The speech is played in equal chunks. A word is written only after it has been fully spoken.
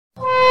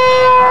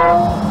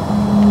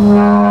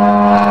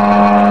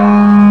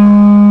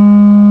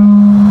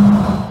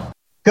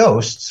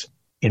ghosts,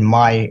 in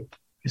my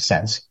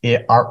sense,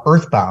 are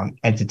earthbound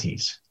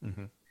entities.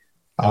 Mm-hmm.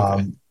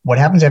 Okay. What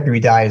happens after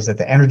we die is that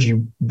the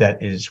energy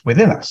that is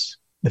within us,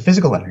 the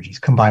physical energies,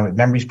 combined with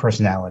memories,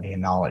 personality,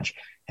 and knowledge,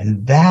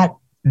 and that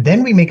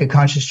then we make a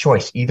conscious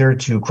choice either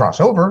to cross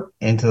over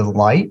into the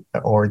light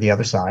or the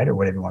other side or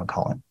whatever you want to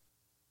call it,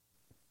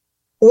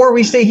 or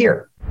we stay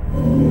here.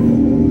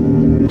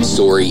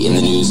 Story in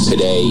the news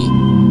today.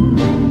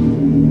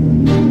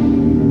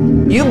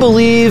 You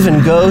believe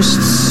in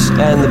ghosts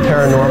and the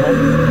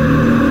paranormal?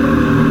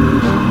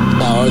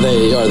 Now, are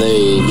they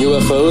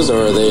UFOs,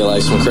 or are they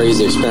like some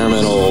crazy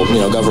experimental,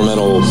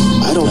 governmental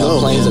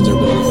planes that they're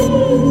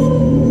building?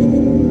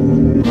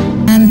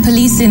 And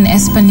police in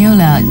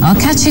Española are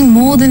catching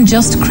more than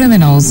just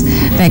criminals.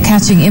 They're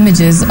catching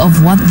images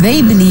of what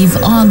they believe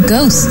are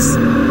ghosts.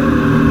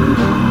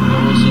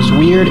 This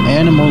weird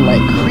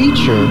animal-like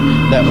creature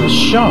that was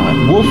shot,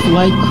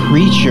 wolf-like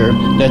creature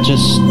that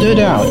just stood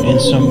out in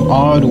some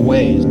odd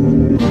ways.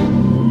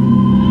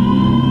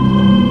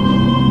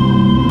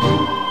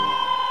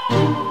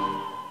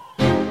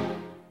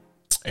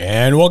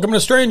 And welcome to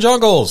Strange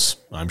Uncles.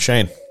 I'm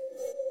Shane.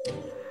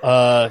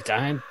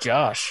 I'm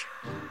Josh.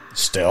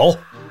 Still?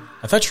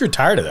 I thought you were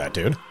tired of that,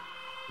 dude.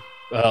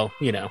 Well,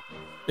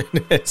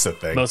 It's a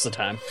thing. most of the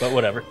time, but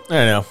whatever.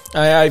 I know.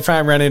 I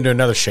finally ran into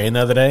another Shane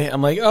the other day.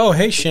 I'm like, oh,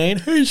 hey, Shane.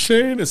 Hey,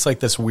 Shane. It's like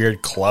this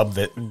weird club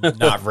that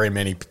not very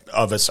many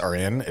of us are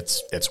in.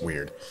 It's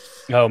weird.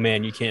 Oh,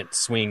 man, you can't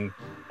swing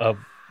a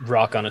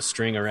rock on a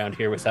string around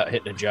here without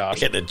hitting a Josh.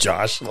 Hitting a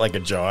Josh like a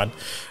John.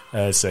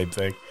 Same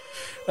thing.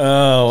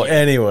 Oh,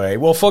 anyway.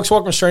 Well, folks,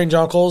 welcome to Strange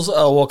Uncles.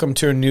 Welcome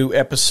to a new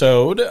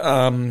episode.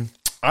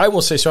 I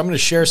will say, so I'm going to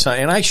share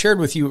something, and I shared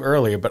with you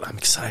earlier, but I'm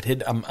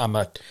excited.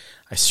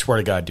 I swear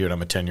to God, dude,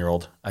 I'm a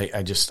 10-year-old. I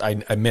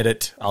admit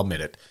it. I'll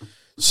admit it.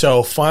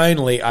 So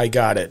finally, I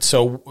got it.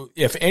 So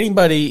if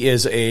anybody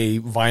is a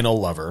vinyl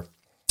lover,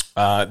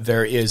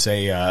 there's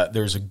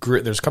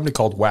a company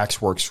called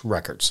Waxworks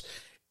Records,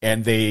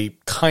 and they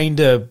kind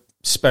of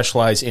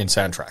specialize in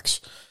soundtracks,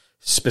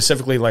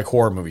 specifically like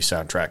horror movie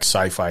soundtracks,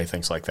 sci-fi,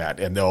 things like that.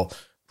 And they'll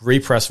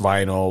repress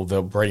vinyl.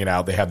 They'll bring it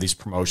out. They have these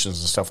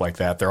promotions and stuff like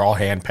that. They're all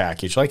hand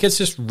packaged. Like, it's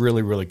just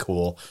really, really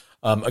cool.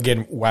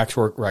 Again,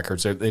 Waxwork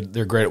Records,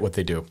 they're great at what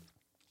they do.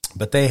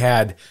 But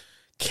they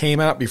came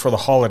out before the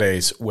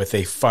holidays with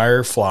a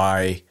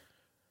Firefly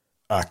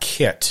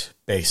kit,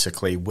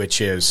 basically, which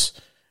is,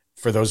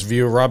 for those of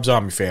you who are Rob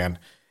Zombie fan,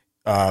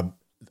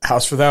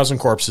 House for a Thousand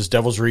Corpses,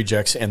 Devil's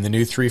Rejects, and the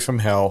new Three from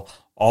Hell,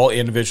 all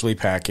individually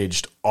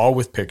packaged, all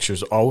with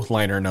pictures, all with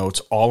liner notes,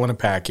 all in a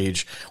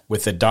package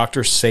with a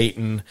Dr.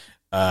 Satan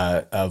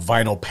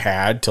vinyl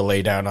pad to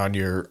lay down on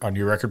your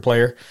record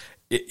player.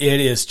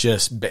 It is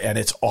just, and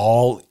it's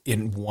all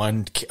in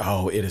one.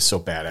 Oh, it is so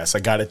badass. I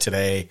got it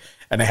today,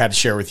 and I had to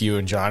share with you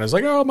and John. I was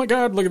like, oh my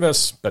God, look at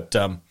this. But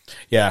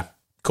yeah,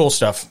 cool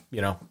stuff,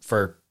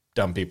 for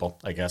dumb people,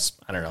 I guess.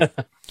 I don't know.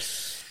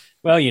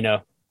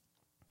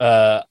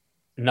 Well,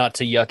 not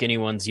to yuck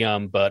anyone's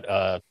yum, but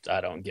I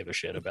don't give a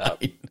shit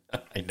about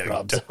I know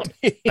Rob you don't.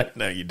 Zombie. I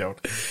know you don't.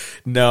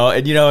 No,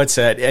 and it's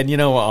sad. And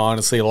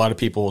honestly, a lot of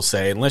people will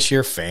say, unless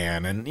you're a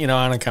fan, and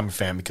I don't become a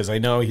fan because I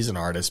know he's an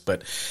artist,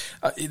 but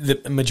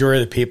the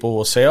majority of the people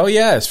will say, oh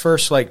yeah, his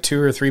first like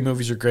 2 or 3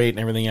 movies are great, and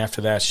everything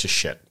after that's just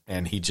shit.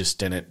 And he just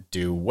didn't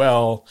do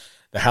well.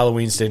 The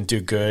Halloweens didn't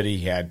do good. He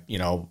had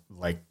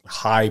like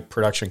high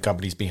production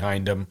companies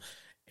behind him,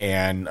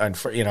 and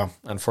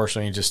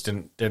unfortunately, he just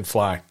didn't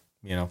fly.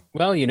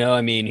 Well,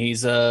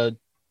 he's a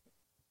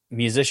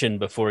musician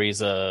before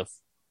he's a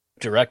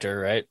director,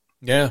 right?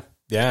 Yeah.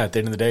 At the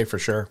end of the day, for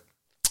sure.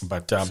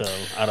 But so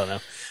I don't know.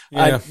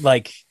 Yeah.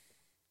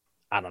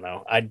 I don't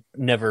know. I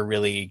never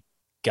really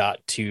got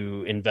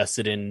too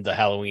invested in the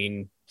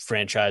Halloween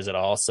franchise at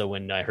all. So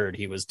when I heard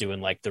he was doing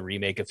like the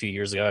remake a few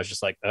years ago, I was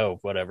just like, oh,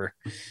 whatever.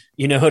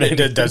 You know what I mean?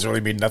 It doesn't really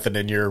mean nothing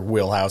in your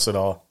wheelhouse at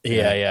all.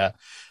 Yeah.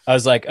 I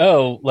was like,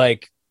 oh,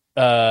 like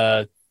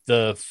the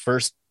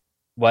first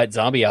White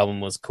Zombie album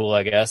was cool,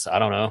 I guess. I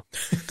don't know.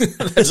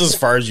 That's as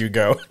far as you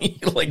go.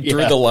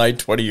 Drew the line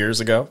 20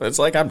 years ago. It's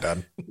like, I'm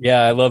done.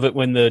 Yeah, I love it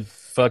when the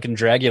fucking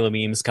Dracula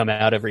memes come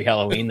out every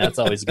Halloween. That's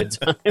always a good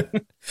time.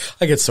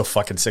 I get so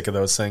fucking sick of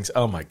those things.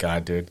 Oh my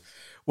God, dude.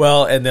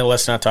 Well, and then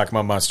let's not talk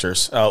about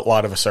Monsters. A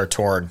lot of us are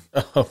torn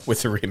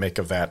with the remake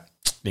of that.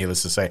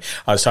 Needless to say,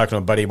 I was talking to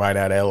a buddy of mine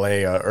out of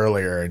LA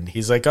earlier, and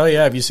he's like, oh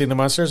yeah, have you seen the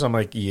Monsters? I'm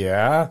like,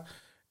 yeah.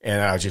 And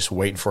I was just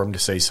waiting for him to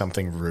say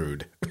something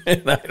rude.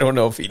 And I don't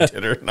know if he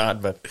did or not,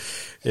 but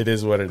it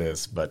is what it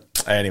is.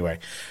 But anyway,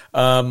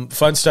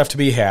 fun stuff to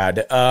be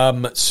had.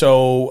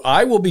 So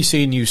I will be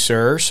seeing you,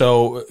 sir.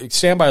 So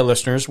stand by,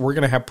 listeners. We're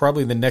going to have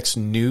probably the next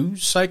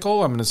news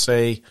cycle. I'm going to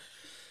say,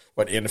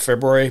 end of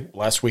February,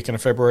 last weekend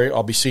of February.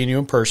 I'll be seeing you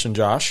in person,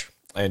 Josh.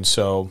 And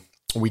so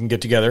we can get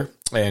together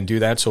and do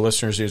that. So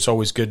listeners, it's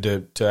always good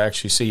to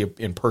actually see you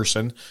in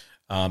person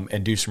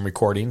and do some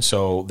recording.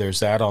 So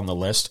there's that on the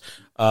list.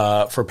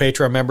 For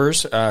Patreon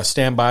members,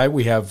 stand by.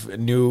 We have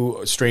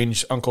new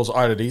Strange Uncle's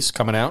Oddities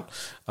coming out.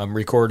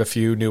 Record a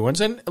few new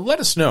ones and let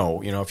us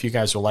know, if you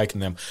guys are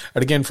liking them.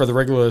 And again, for the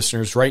regular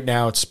listeners, right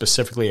now it's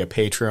specifically a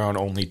Patreon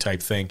only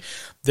type thing.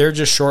 They're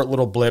just short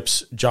little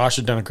blips. Josh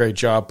has done a great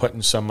job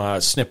putting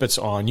some snippets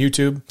on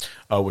YouTube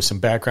with some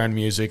background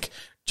music.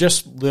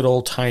 Just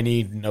little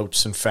tiny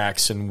notes and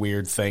facts and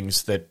weird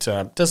things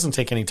that doesn't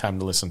take any time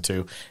to listen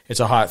to. It's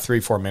a hot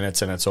 3-4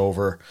 minutes and it's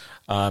over.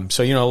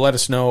 So, let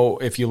us know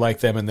if you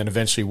like them, and then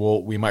eventually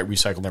we might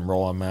recycle them,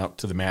 roll them out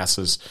to the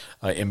masses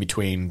in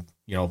between,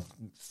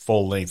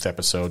 full length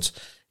episodes.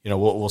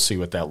 We'll see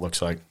what that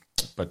looks like.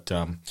 But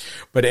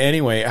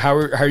anyway, how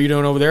are you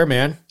doing over there,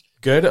 man?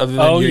 Good. Other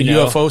than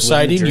your UFO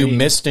sighting you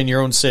missed in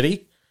your own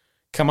city.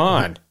 Come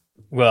on.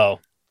 Well,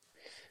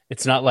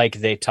 it's not like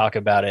they talk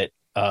about it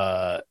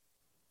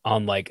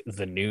on like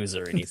the news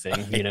or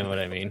anything. You know what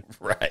I mean?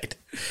 Right.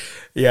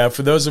 Yeah.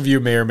 For those of you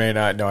who may or may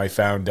not know, I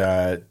found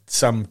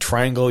some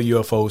triangle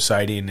UFO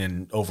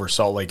sighting over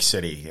Salt Lake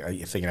City. I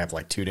think it happened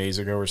like 2 days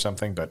ago or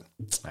something, but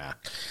I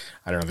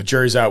don't know. The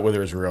jury's out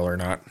whether it's real or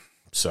not.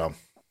 So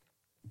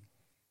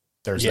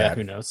there's that. Yeah,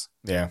 who knows?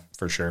 Yeah,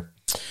 for sure.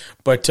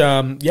 But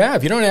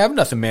if you don't have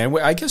nothing, man,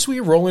 I guess we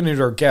roll into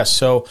our guests.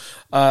 So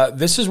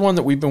this is one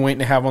that we've been waiting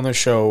to have on the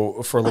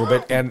show for a little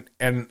bit,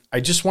 and I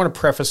just want to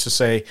preface to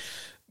say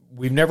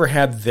we've never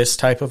had this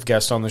type of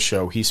guest on the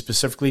show. He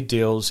specifically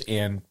deals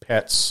in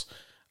pets,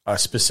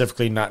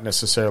 specifically not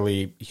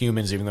necessarily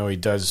humans, even though he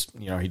does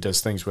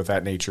things with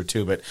that nature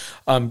too. But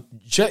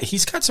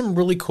he's got some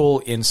really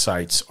cool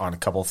insights on a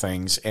couple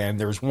things, and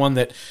there's one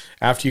that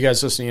after you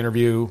guys listen to the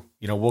interview,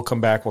 we'll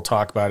come back, we'll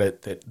talk about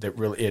it. That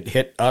really it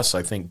hit us,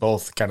 I think,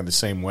 both kind of the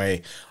same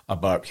way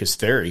about his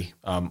theory.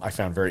 I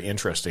found very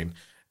interesting,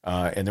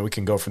 and then we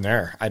can go from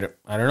there. I don't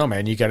know,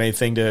 man. You got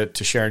anything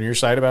to share on your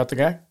side about the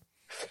guy?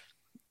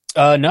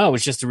 No, it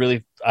was just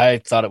I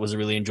thought it was a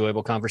really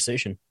enjoyable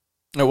conversation.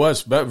 It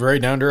was, but very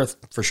down to earth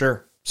for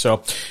sure.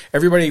 So,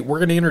 everybody, we're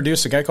going to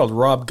introduce a guy called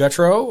Rob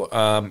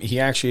Guttrow. He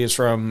actually is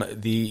from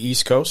the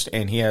East Coast,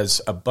 and he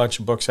has a bunch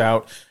of books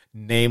out,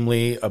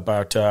 namely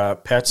about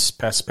pets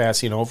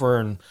passing over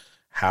and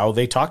how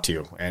they talk to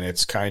you. And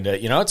it's kind of,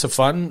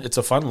 it's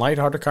a fun,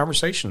 lighthearted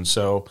conversation.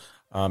 So,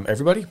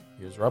 everybody,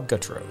 here's Rob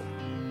Guttrow.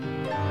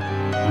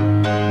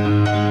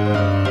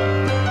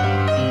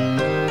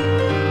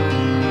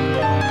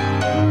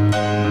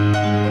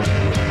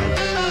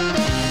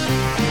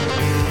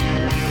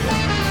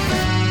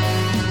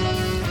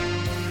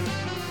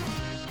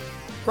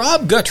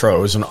 Rob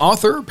Guttrow is an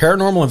author,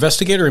 paranormal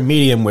investigator, and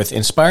medium with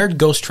Inspired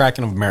Ghost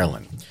Tracking of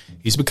Maryland.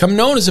 He's become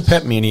known as a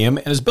pet medium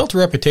and has built a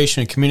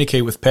reputation to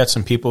communicate with pets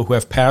and people who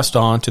have passed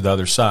on to the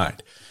other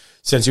side.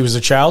 Since he was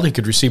a child, he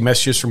could receive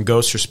messages from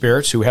ghosts or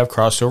spirits who have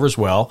crossed over as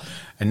well.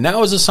 And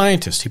now as a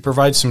scientist, he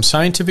provides some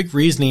scientific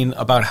reasoning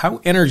about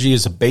how energy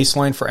is a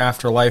baseline for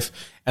afterlife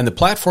and the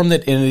platform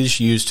that it is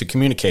used to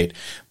communicate.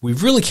 We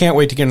really can't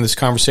wait to get into this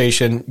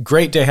conversation.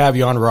 Great to have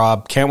you on,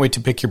 Rob. Can't wait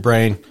to pick your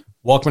brain.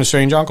 Welcome to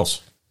Strange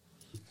Uncles.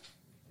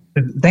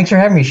 Thanks for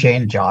having me,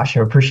 Shane and Josh.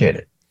 I appreciate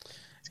it.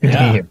 It's good to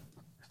be here.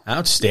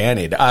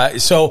 Outstanding.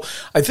 So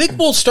I think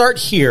we'll start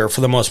here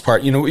for the most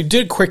part. We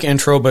did a quick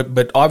intro,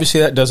 but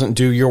obviously that doesn't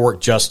do your work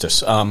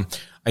justice. I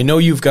know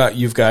you've got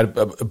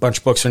a bunch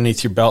of books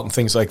underneath your belt and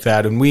things like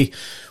that, and we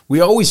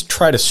always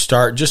try to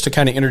start just to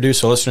kind of introduce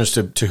the listeners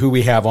to who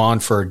we have on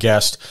for a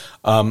guest.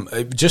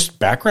 Just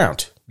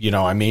background.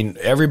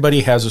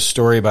 Everybody has a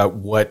story about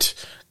what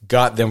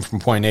got them from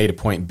point A to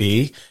point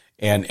B,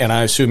 and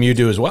I assume you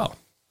do as well.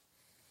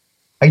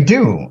 I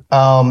do.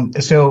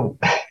 So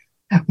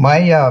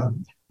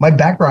my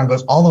background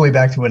goes all the way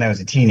back to when I was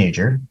a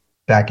teenager,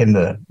 back in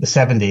the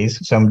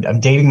 70s. So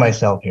I'm dating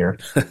myself here.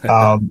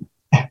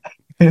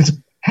 It's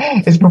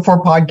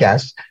before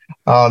podcasts.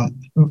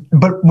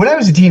 But when I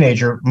was a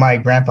teenager, my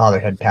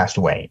grandfather had passed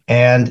away.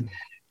 And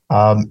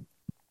about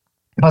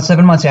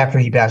 7 months after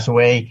he passed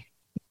away,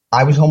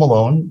 I was home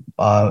alone,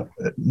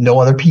 no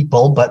other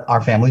people but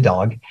our family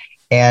dog.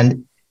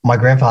 And my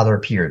grandfather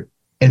appeared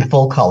in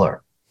full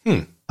color.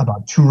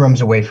 About 2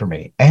 rooms away from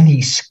me, and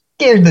he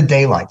scared the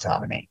daylights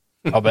out of me.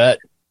 I'll bet.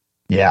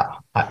 Yeah.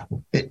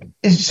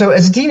 So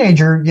as a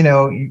teenager,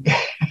 and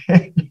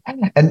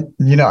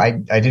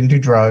I didn't do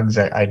drugs.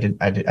 I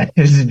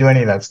didn't do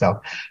any of that stuff.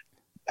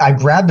 I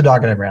grabbed the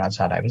dog and I ran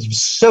outside. I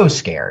was so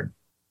scared.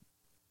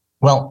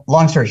 Well,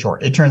 long story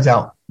short, it turns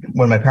out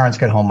when my parents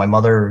got home, my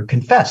mother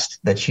confessed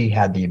that she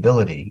had the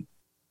ability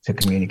to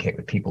communicate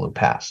with people who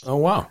passed. Oh,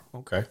 wow.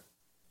 Okay.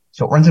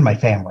 So it runs in my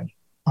family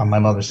on my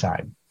mother's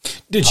side.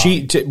 Did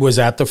she? Was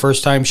that the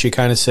first time she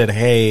kind of said,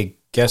 "Hey,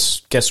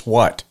 guess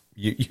what?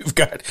 You've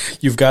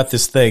got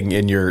this thing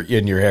in your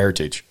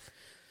heritage."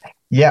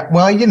 Yeah,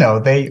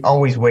 well, they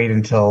always wait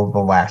until the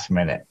last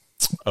minute.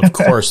 Of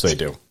course they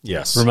do.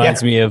 Yes,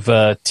 reminds me of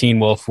Teen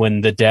Wolf when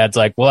the dad's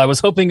like, "Well, I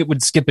was hoping it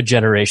would skip a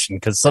generation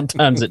because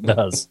sometimes it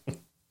does."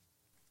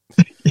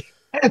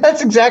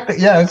 That's exactly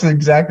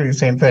the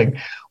same thing.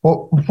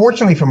 Well,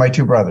 fortunately for my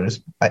 2 brothers,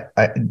 I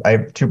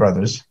have 2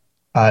 brothers.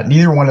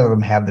 Neither one of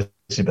them have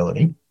this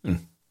ability.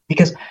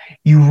 because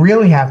you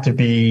really have to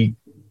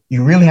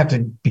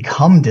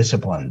become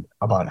disciplined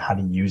about how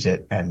to use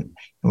it and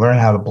learn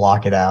how to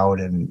block it out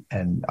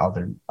and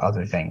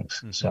other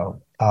things.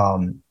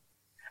 Mm-hmm.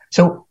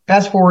 So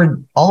fast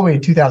forward all the way to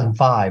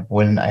 2005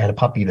 when I had a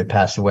puppy that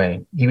passed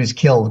away. He was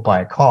killed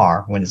by a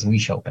car when his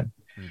leash opened.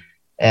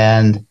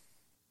 And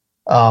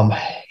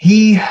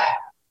he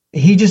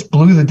just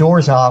blew the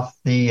doors off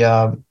the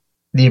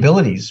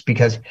abilities,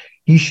 because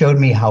he showed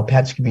me how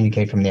pets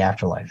communicate from the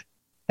afterlife,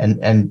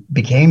 and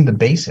became the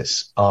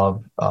basis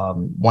of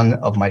one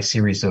of my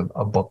series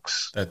of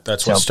books.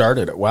 That's what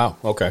started it. Wow.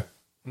 Okay.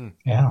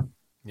 Yeah.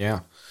 Yeah.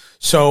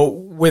 So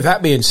with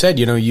that being said,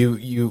 you know,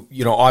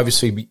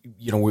 obviously,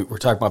 you know, we're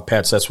talking about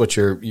pets. That's what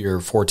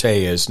your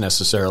forte is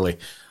necessarily.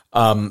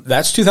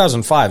 That's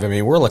 2005. I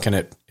mean, we're looking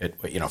at,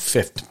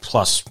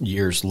 50+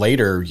 years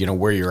later, you know,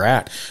 where you're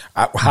at.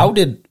 How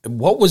did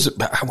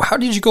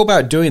you go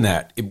about doing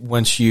that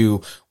with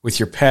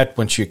your pet,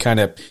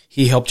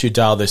 he helped you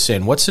dial this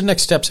in? What's the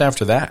next steps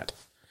after that?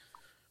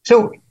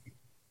 So,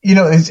 you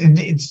know,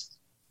 it's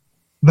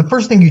the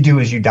first thing you do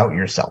is you doubt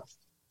yourself.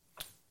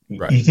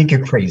 Right. You think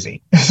you're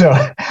crazy. So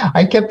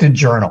I kept a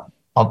journal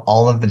of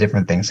all of the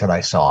different things that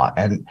I saw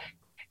and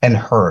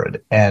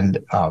heard and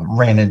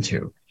ran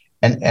into.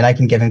 And I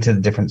can get into the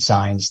different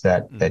signs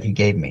that he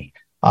gave me.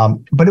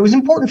 But it was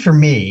important for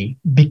me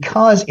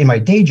because in my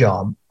day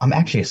job, I'm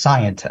actually a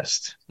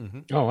scientist. Mm-hmm.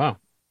 Oh, wow.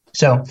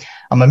 So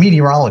I'm a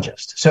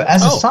meteorologist. So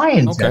as a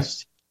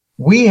scientist,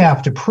 we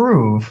have to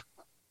prove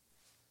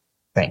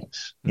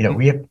things. You know,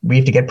 we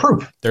have to get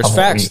proof. There's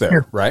facts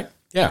there, right?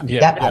 Yeah.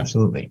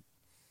 Absolutely.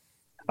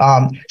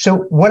 So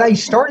what I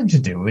started to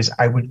do is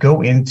I would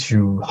go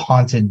into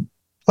haunted,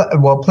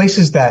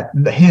 places that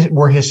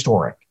were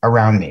historic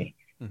around me.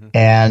 Mm-hmm.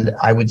 And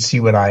I would see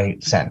what I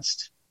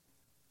sensed.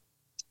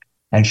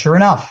 And sure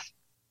enough,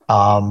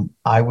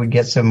 I would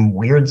get some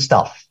weird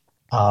stuff.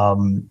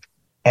 And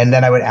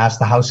then I would ask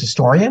the house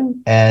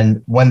historian.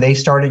 And when they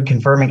started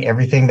confirming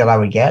everything that I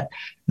would get,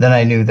 then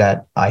I knew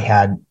that I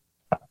had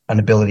an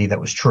ability that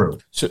was true.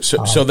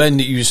 So then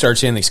you start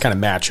seeing these kind of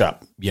match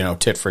up, you know,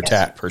 tit for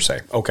tat per se.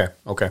 Okay.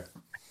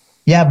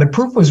 Yeah, but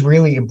proof was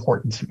really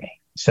important to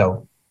me.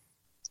 So,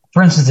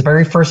 for instance, the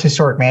very first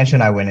historic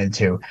mansion I went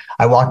into,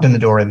 I walked in the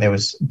door and there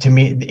was,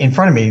 in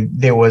front of me,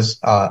 there was,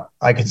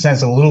 I could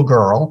sense a little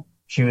girl.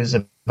 She was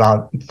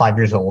about 5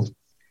 years old.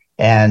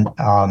 And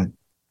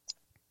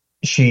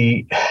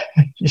she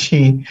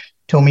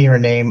told me her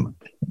name.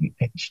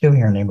 She told me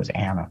her name was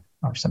Anna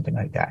or something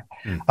like that.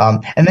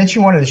 And then she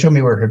wanted to show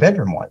me where her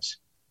bedroom was.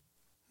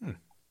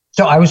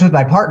 So I was with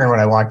my partner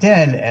when I walked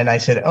in and I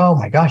said, oh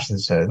my gosh,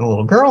 there's a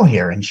little girl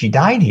here and she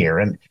died here.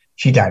 And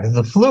she died of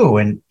the flu,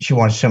 and she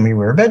wants to show me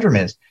where her bedroom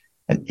is.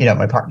 And, you know,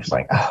 my partner's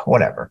like, oh,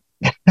 whatever.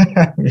 I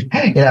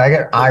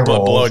got eye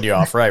rolls. Blowing you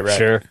off, right?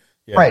 Sure.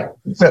 Yeah. Right.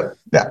 So,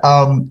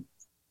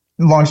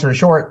 long story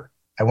short,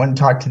 I went and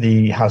talked to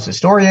the house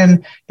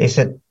historian. They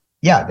said,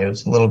 yeah, there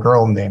was a little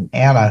girl named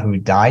Anna who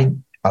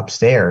died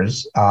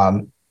upstairs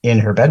in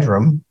her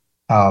bedroom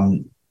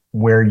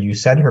where you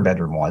said her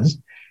bedroom was.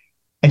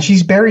 And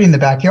she's buried in the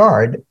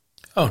backyard.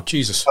 Oh,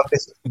 Jesus. Of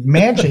this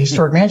mansion,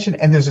 historic mansion.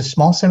 And there's a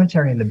small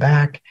cemetery in the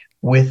back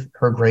with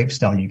her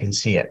gravestone. You can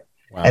see it.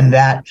 Wow. And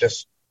that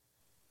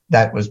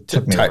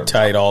took me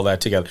tied all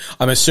that together.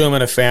 I'm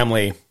assuming a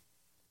family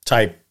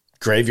type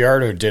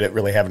graveyard, or did it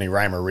really have any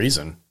rhyme or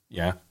reason?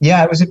 Yeah.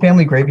 Yeah, it was a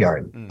family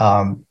graveyard.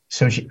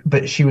 So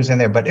she was in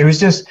there, but it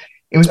was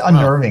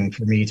unnerving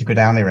for me to go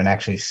down there and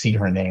actually see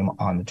her name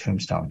on the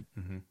tombstone.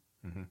 Mm-hmm.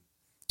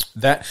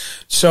 Mm-hmm.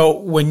 So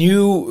when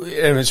you,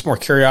 and it's more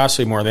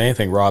curiosity more than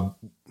anything, Rob,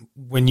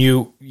 when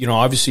you know,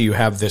 obviously you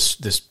have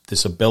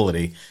this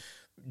ability,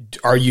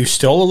 are you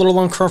still a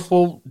little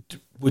uncomfortable?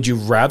 Would you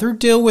rather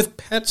deal with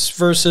pets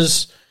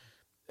versus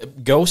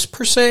ghosts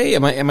per se?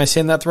 Am I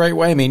saying that the right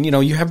way? I mean, you know,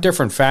 you have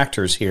different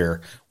factors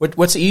here.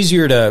 What's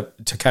easier to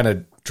kind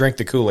of drink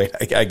the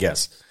Kool-Aid, I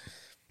guess?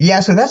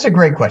 Yeah, so that's a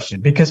great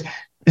question, because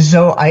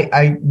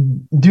I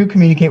do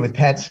communicate with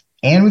pets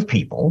and with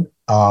people.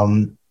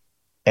 And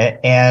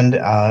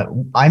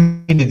I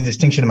made a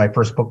distinction in my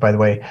first book, by the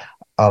way,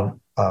 of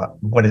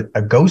what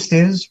a ghost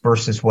is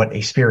versus what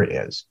a spirit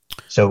is.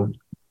 So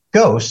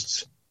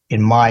ghosts,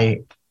 in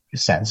my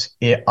sense,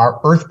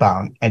 are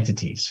earthbound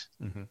entities.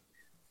 Mm-hmm.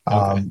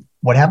 Okay.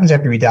 What happens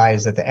after we die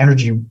is that the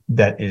energy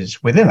that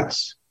is within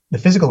us, the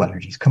physical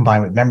energies,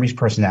 combined with memories,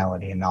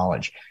 personality, and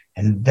knowledge.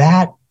 And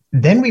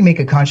then we make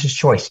a conscious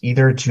choice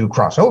either to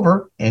cross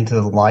over into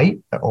the light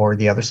or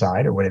the other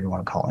side, or whatever you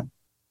want to call it,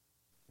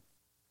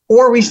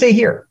 or we stay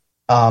here.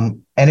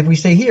 And if we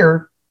stay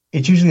here,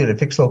 it's usually at a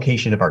fixed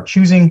location of our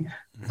choosing,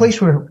 a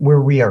place where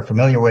we are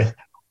familiar with,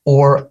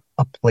 or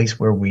a place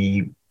where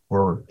we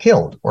were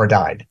killed or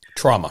died.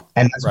 Trauma.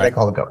 And that's what I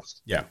call a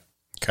ghost. Yeah.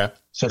 Okay.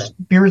 So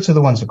spirits are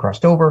the ones that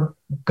crossed over.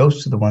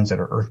 Ghosts are the ones that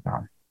are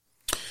earthbound.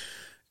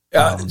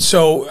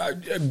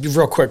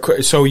 Real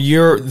quick. So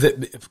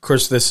of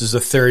course, this is a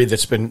theory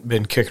that's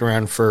been kicking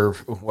around for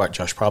what,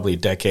 Josh, probably a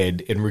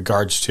decade in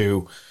regards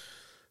to,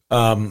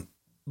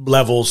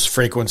 levels,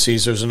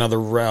 frequencies. There's another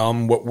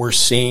realm. What we're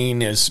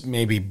seeing is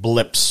maybe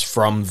blips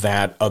from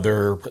that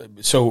other.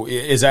 So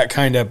is that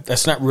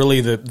that's not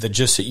really the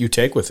gist that you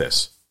take with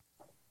this?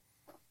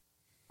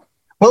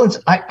 Well,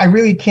 I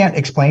really can't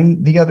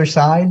explain the other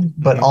side,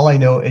 but all I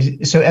know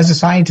is, so as a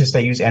scientist, I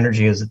use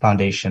energy as the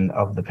foundation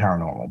of the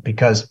paranormal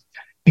because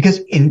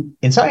in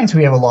science,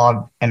 we have a law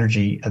of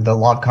energy, the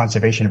law of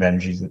conservation of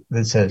energy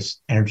that says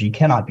energy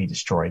cannot be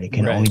destroyed. It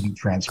can only be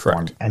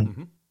transformed. Correct.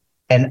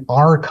 And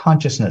our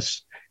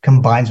consciousness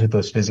combines with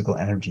those physical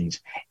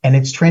energies and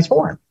it's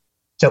transformed.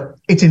 So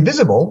it's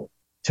invisible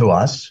to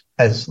us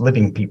as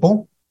living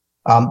people,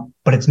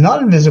 but it's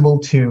not invisible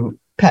to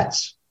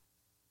pets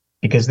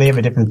because they have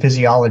a different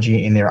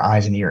physiology in their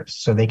eyes and ears.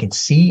 So they can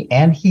see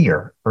and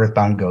hear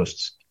earthbound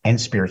ghosts and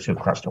spirits who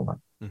have crossed over.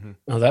 Mm-hmm.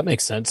 Oh, that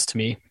makes sense to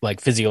me, like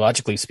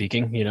physiologically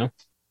speaking, you know?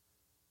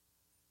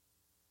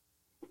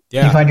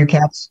 Yeah. You find your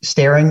cats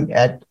staring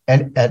at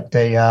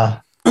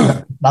a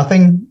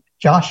nothing,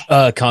 Josh?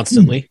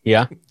 Constantly,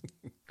 yeah.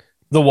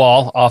 The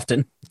wall,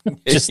 often.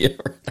 Just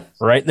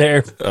right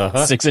there,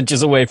 6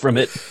 inches away from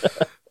it.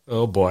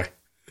 Oh, boy.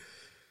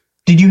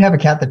 Did you have a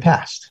cat that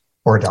passed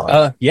or a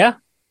dog? Yeah.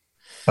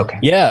 Okay.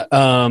 Yeah.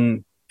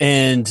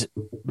 And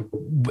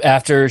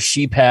after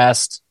she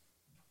passed,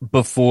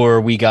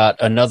 before we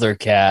got another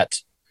cat,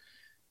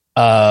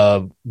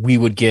 we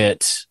would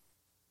get,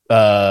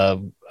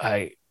 I've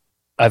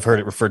heard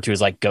it referred to as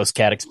like ghost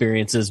cat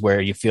experiences where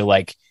you feel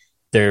like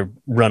they're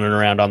running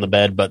around on the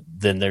bed, but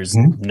then there's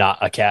not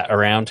a cat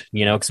around,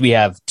 you know, because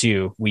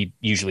we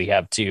usually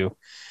have two.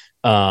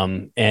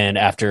 And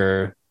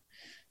after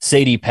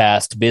Sadie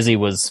passed,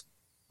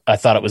 I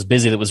thought it was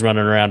Busy that was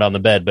running around on the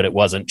bed, but it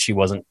wasn't. She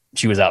was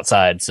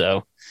outside.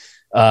 So,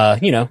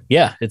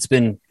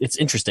 it's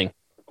interesting.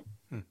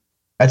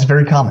 That's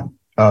very common.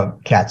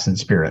 Cats in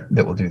spirit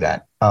that will do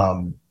that.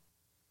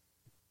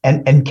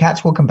 And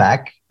cats will come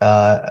back,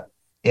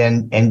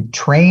 and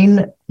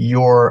train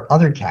your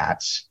other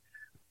cats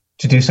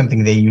to do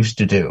something they used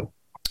to do.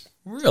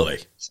 Really?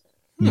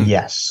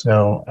 Yes.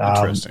 So,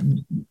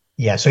 interesting.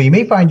 Yeah. So you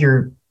may find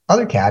your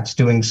other cats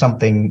doing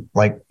something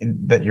like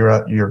that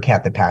your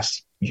cat that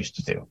passed used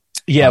to do.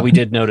 Yeah, we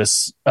did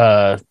notice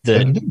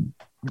that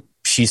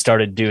she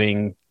started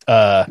doing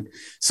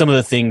some of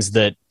the things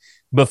that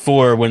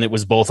before, when it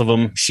was both of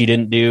them, she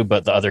didn't do,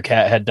 but the other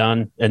cat had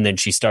done. And then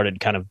she started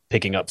kind of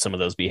picking up some of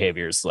those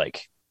behaviors,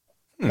 like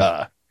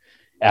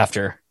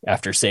after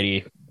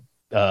Sadie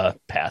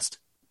passed.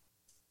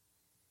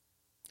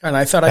 And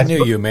I thought I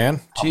knew you,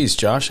 man. Jeez,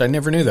 Josh, I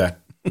never knew that.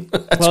 Well,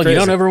 crazy. You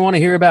don't ever want to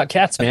hear about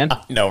cats, man.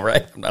 No,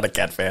 right? I'm not a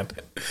cat fan.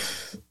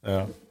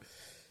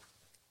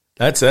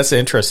 That's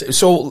interesting.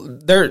 So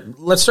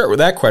let's start with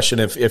that question,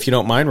 if you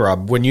don't mind,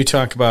 Rob. When you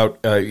talk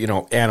about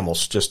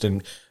animals,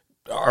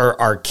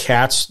 are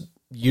cats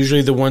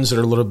usually the ones that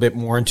are a little bit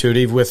more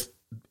intuitive with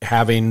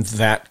having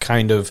that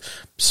kind of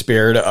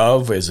spirit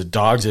of? Is it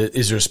dogs?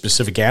 Is there a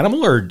specific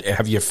animal, or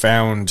have you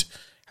found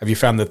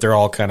that they're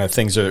all kind of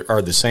things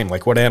are the same?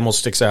 Like, what animal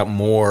sticks out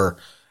more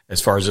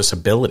as far as this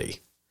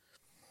ability?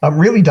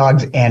 Really,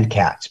 dogs and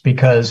cats,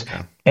 because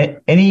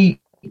any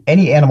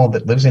animal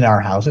that lives in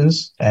our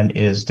houses and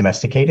is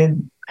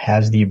domesticated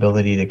has the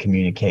ability to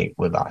communicate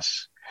with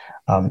us.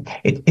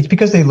 It's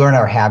because they learn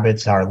our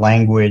habits, our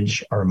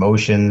language, our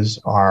emotions,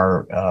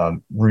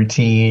 our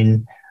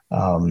routine,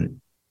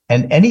 and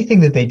anything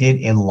that they did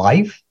in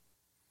life,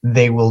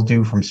 they will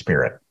do from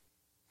spirit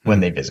when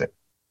they visit.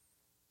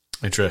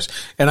 Interesting.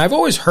 And I've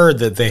always heard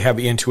that they have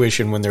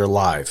intuition when they're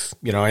live,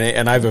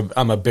 and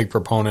I'm a big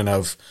proponent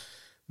of,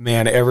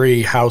 man,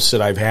 every house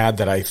that I've had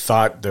that I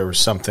thought there was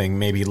something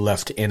maybe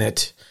left in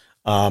it,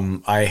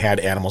 I had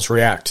animals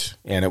react,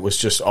 and it was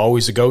just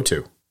always a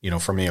go-to,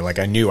 for me. Like,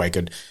 I knew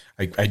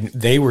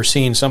they were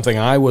seeing something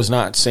I was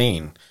not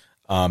seeing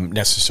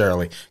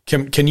necessarily.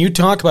 Can you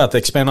talk about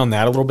expand on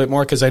that a little bit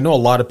more? Because I know a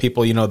lot of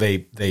people,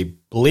 they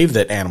believe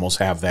that animals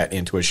have that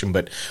intuition,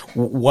 but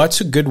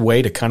what's a good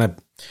way to kind of,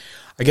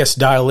 I guess,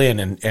 dial in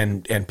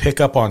and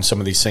pick up on some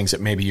of these things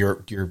that maybe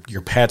your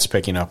pet's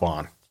picking up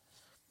on?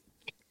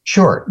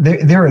 Sure.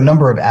 There are a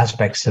number of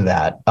aspects to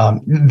that.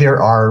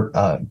 There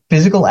are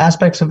physical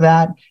aspects of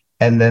that,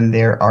 and then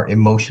there are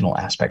emotional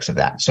aspects of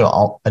that. So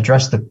I'll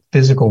address the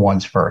physical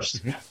ones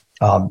first.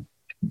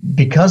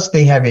 Because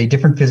they have a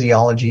different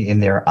physiology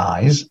in their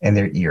eyes and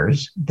their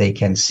ears, they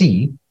can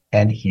see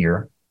and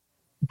hear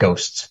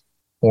ghosts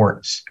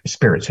or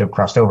spirits who have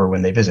crossed over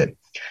when they visit.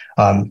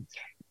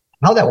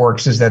 How that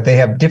works is that they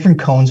have different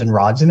cones and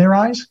rods in their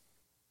eyes,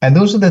 and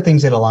those are the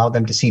things that allow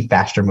them to see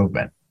faster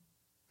movement.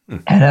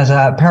 And as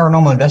a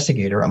paranormal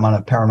investigator, I'm on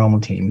a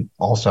paranormal team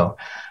also.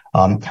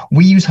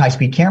 We use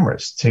high-speed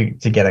cameras to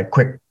get a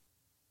quick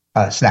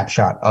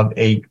snapshot of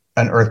an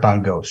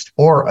earthbound ghost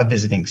or a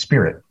visiting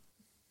spirit.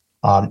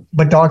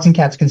 But dogs and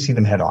cats can see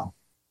them head on.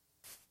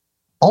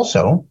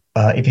 Also,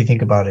 if you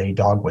think about a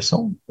dog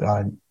whistle,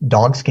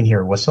 dogs can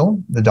hear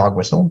the dog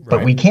whistle,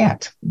 but we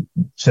can't.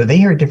 So they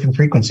hear different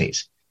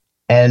frequencies.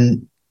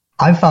 And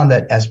I've found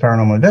that as a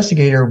paranormal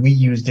investigator, we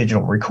use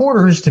digital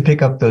recorders to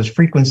pick up those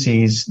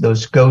frequencies,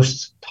 those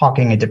ghosts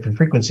talking at different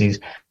frequencies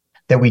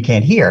that we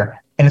can't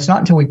hear. And it's not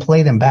until we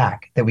play them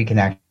back that we can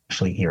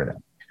actually hear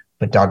them.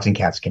 But dogs and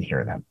cats can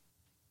hear them.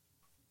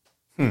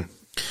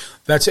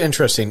 That's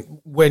interesting.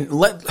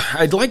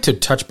 I'd like to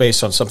touch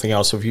base on something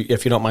else,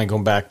 if you don't mind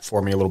going back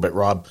for me a little bit,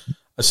 Rob.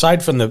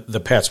 Aside from the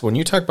pets, when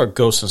you talk about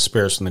ghosts and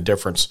spirits and the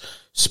difference,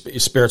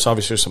 spirits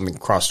obviously are something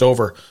crossed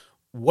over.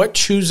 What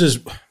chooses?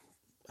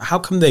 How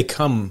come they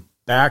come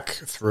back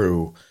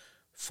through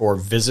for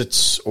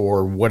visits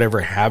or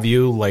whatever have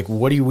you? Like,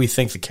 what do we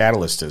think the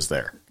catalyst is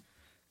there?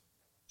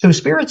 So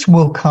spirits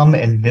will come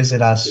and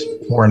visit us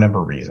for a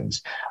number of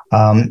reasons.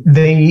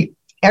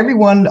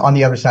 Everyone on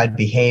the other side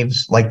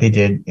behaves like they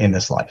did in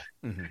this life.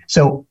 Mm-hmm.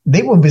 So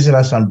they will visit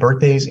us on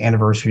birthdays,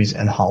 anniversaries,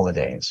 and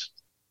holidays.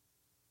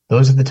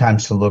 Those are the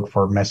times to look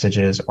for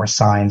messages or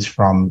signs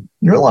from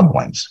your loved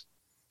ones,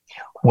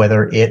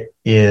 whether it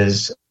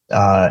is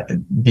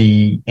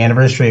the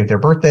anniversary of their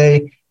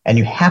birthday and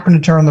you happen to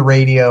turn on the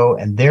radio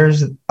and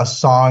there's a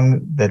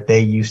song that they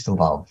used to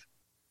love.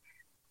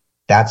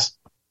 That's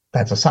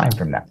a sign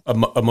from them.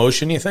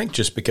 Emotion, you think?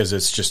 Just because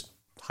it's just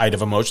height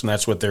of emotion,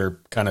 that's what they're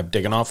kind of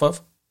digging off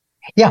of?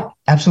 Yeah,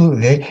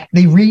 absolutely.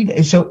 They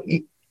read. So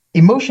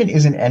emotion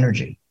is an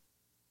energy.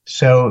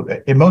 So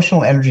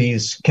emotional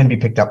energies can be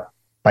picked up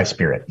by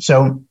spirit.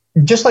 So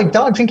just like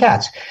dogs and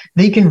cats,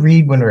 they can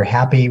read when we're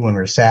happy, when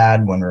we're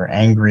sad, when we're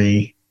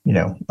angry,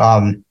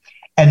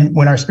 and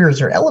when our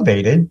spirits are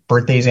elevated,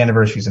 birthdays,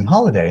 anniversaries, and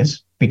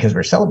holidays, because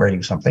we're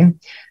celebrating something,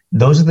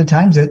 those are the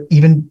times that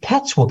even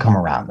pets will come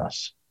around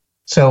us.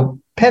 So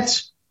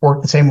pets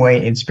work the same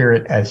way in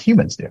spirit as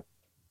humans do.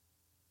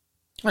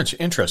 That's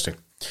interesting.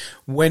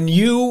 I'm going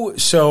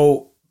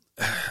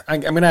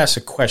to ask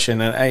a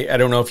question, and I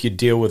don't know if you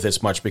deal with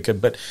this much,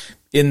 but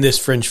in this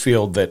fringe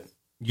field that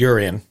you're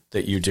in,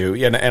 that you do,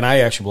 and I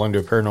actually belong to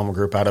a paranormal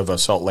group out of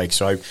Salt Lake,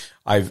 so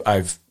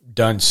I've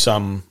done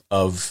some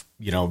of,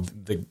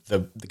 the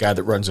guy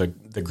that runs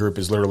the group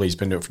he's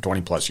been doing it for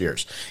 20 plus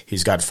years.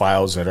 He's got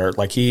files that are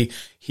like,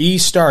 he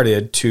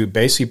started to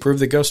basically prove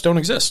that ghosts don't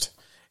exist,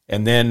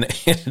 and then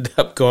ended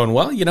up going,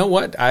 well, you know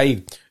what,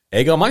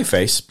 egg on my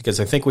face,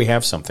 because I think we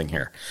have something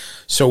here.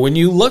 So when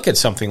you look at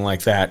something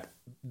like that,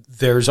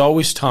 there's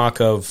always talk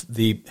of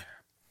the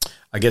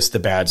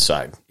bad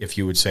side, if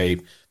you would say,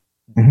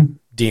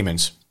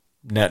 demons,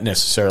 not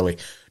necessarily.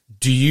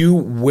 Do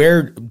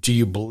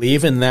you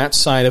believe in that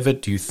side of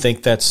it? Do you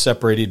think that's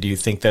separated? Do you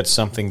think that's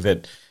something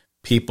that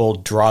people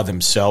draw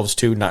themselves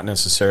to, not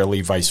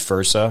necessarily vice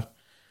versa?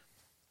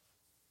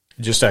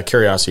 Just out of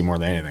curiosity more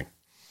than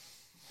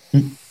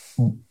anything.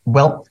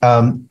 Well,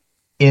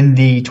 in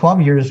the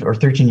 12 years or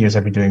 13 years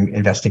I've been doing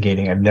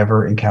investigating, I've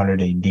never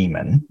encountered a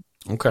demon.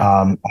 Okay.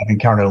 I've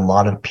encountered a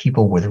lot of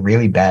people with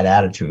really bad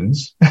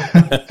attitudes.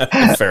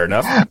 Fair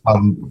enough.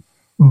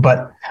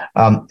 But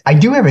I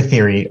do have a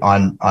theory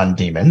on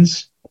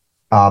demons.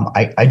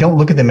 I don't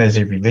look at them as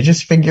a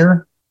religious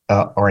figure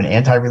or an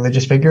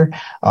anti-religious figure.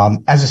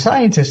 As a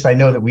scientist, I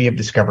know that we have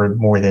discovered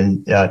more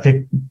than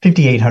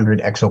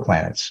 5,800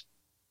 exoplanets.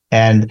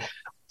 And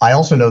I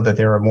also know that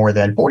there are more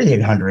than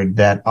 4,800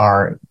 that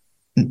are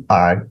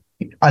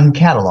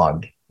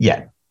uncatalogued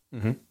yet.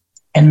 Mm-hmm.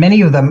 And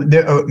many of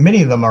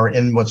them are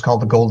in what's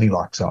called the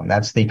Goldilocks zone.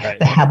 That's the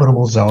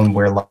habitable zone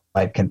where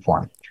life can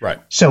form. Right.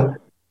 So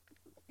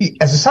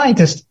as a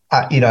scientist,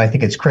 I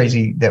think it's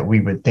crazy that we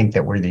would think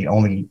that we're the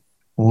only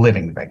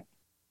living thing.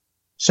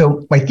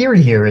 So my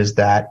theory here is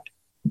that,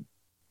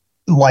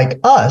 like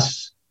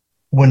us,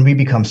 when we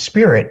become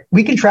spirit,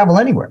 we can travel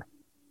anywhere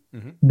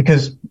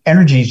because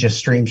energy just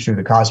streams through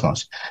the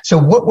cosmos. So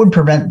what would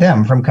prevent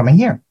them from coming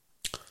here?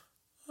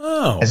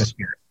 Oh, as a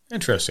spirit.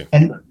 Interesting.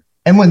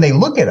 And when they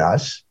look at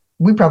us,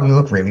 we probably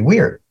look really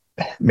weird,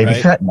 maybe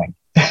threatening.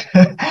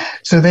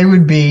 So they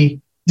would be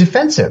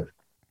defensive.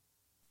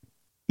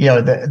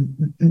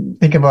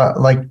 Think about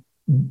like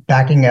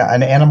backing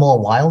a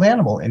wild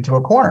animal into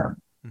a corner.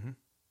 Mm-hmm.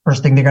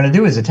 First thing they're going to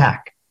do is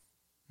attack.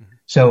 Mm-hmm.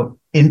 So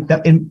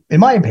in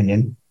my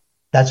opinion,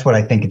 that's what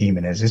I think a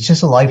demon is. It's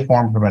just a life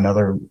form from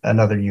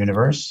another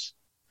universe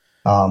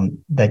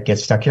that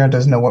gets stuck here and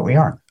doesn't know what we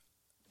are.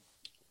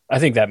 I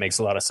think that makes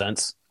a lot of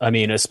sense. I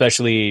mean,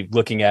 especially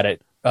looking at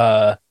it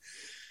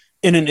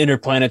in an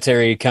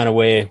interplanetary kind of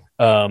way,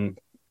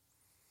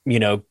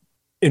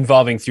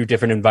 involving through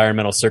different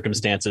environmental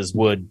circumstances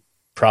would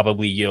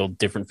probably yield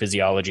different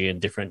physiology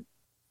and different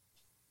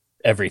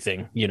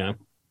everything,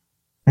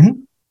 Mm-hmm.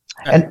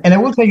 And I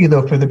will tell you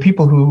though, for the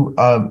people who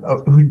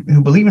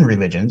believe in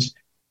religions,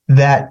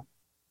 that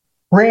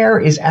prayer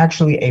is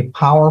actually a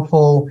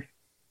powerful,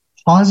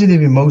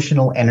 positive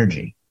emotional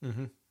energy.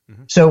 Mm-hmm.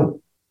 Mm-hmm.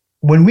 So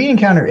when we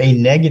encounter a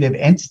negative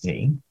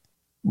entity,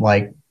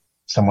 like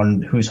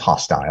someone who's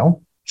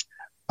hostile,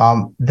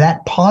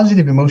 that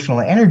positive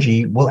emotional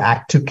energy will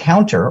act to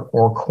counter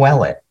or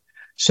quell it.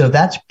 So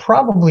that's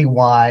probably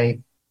why,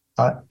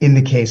 in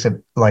the case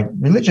of like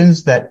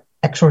religions, that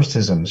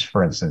exorcisms,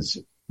 for instance,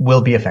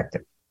 will be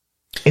effective.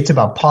 It's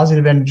about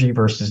positive energy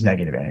versus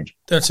negative energy.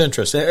 That's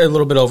interesting. A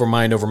little bit over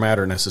mind, over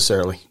matter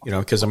necessarily,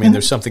 because I mean,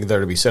 there's something there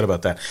to be said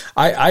about that.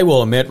 I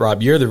will admit,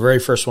 Rob, you're the very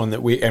first one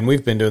that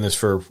we've been doing this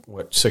for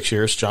 6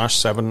 years, Josh,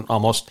 7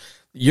 almost.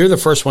 You're the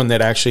first one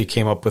that actually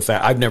came up with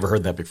that. I've never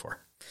heard that before.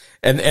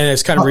 And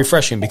it's kind of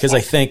refreshing because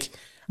I think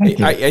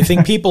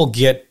people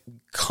get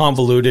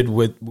convoluted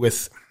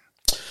with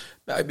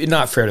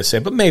not fair to say,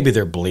 but maybe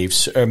their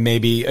beliefs, or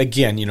maybe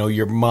again,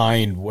 your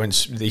mind.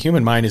 Once the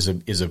human mind is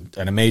an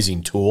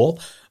amazing tool,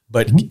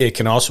 but it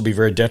can also be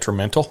very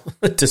detrimental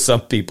to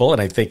some people.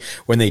 And I think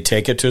when they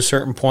take it to a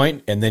certain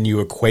point, and then you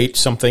equate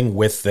something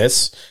with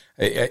this,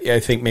 I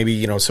think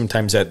maybe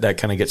sometimes that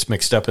kind of gets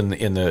mixed up in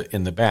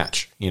the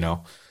batch.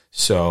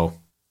 So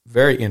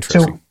very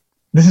interesting. So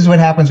this is what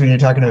happens when you're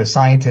talking to a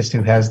scientist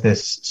who has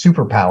this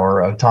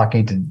superpower of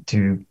talking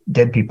to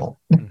dead people.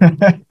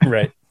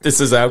 Right. This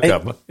is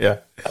outcome.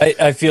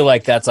 I feel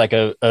like that's like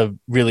a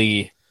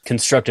really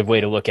constructive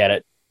way to look at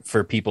it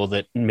for people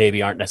that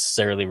maybe aren't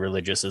necessarily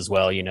religious as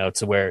well,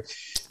 to where it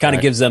kind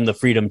of gives them the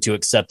freedom to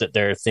accept that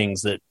there are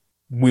things that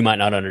we might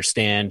not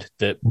understand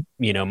that,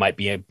 might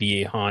be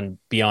beyond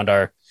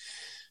our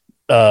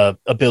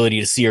ability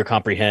to see or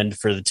comprehend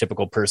for the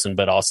typical person,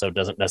 but also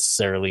doesn't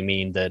necessarily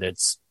mean that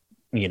it's,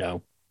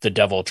 the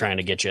devil trying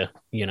to get you,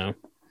 Yeah.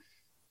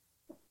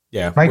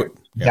 Right.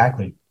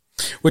 Exactly.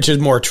 Which is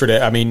more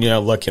traditional. I mean,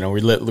 look,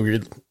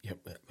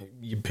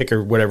 you pick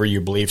whatever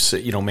your beliefs,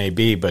 may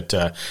be, but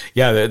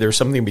there's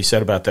something to be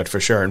said about that for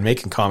sure. And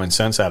making common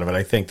sense out of it.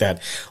 I think that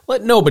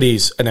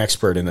nobody's an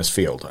expert in this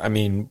field. I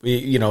mean,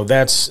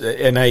 that's,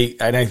 and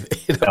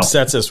it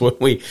upsets us when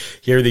we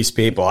hear these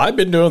people. I've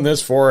been doing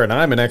this and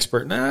I'm an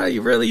expert. Nah,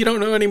 you don't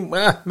know any.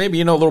 Maybe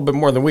you know a little bit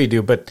more than we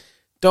do, but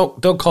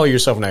don't call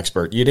yourself an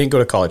expert. You didn't go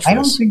to college for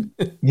this.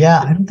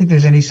 I don't think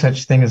there's any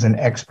such thing as an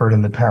expert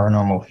in the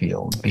paranormal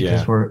field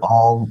because we're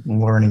all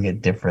learning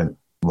at different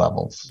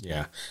levels.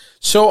 Yeah.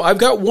 So I've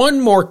got one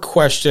more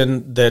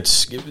question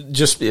that's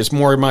it's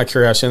more of my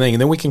curiosity thing,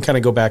 and then we can kind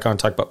of go back on and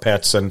talk about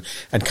pets and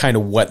kind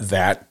of what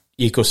that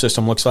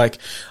ecosystem looks like.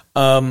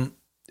 One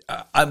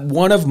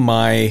of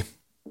my,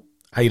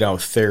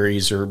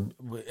 theories, or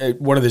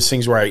one of those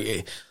things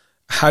where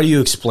how do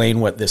you explain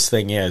what this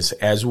thing is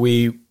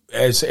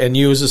and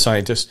you as a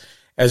scientist,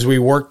 as we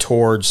work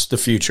towards the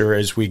future,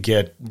 as we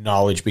get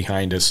knowledge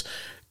behind us,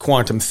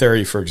 quantum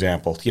theory, for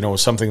example,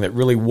 something that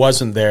really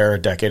wasn't there a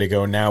decade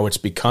ago. Now it's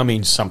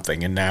becoming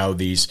something. And now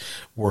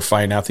we're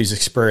finding out these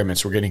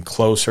experiments, we're getting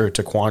closer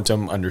to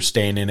quantum,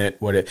 understanding it,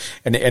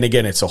 and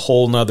again, it's a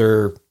whole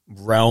nother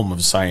realm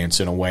of science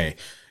in a way.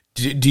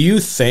 Do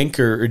you think,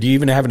 or do you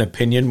even have an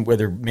opinion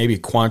whether maybe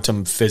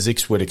quantum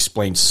physics would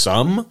explain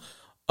some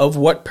of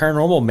what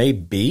paranormal may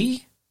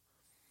be?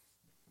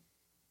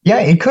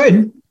 Yeah, it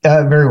could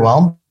very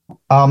well.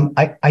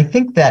 I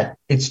think that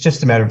it's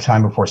just a matter of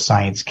time before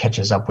science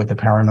catches up with the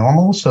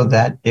paranormal so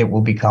that it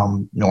will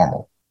become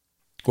normal.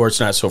 Or it's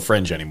not so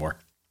fringe anymore.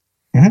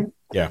 Mm-hmm.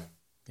 Yeah,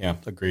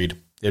 agreed.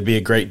 It'd be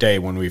a great day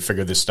when we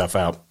figure this stuff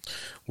out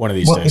one of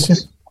these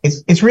days.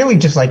 It's really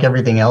just like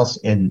everything else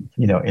in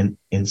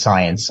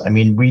science. I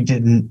mean, we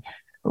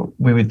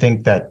would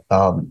think that,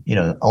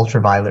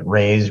 ultraviolet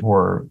rays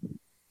were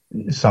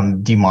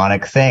some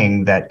demonic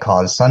thing that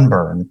caused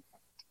sunburn.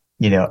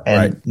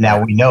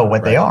 Now we know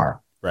what they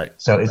are. Right.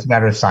 So it's a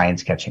matter of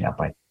science catching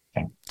up, I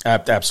think.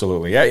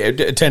 Absolutely. I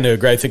tend to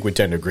agree. I think we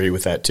tend to agree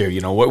with that too.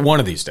 One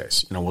of these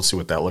days, we'll see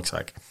what that looks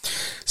like.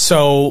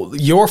 So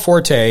your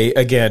forte,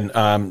 again,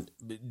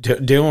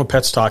 dealing with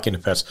pets, talking to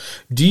pets,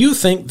 do you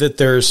think that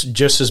there's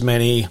just as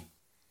many,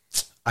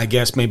 I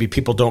guess maybe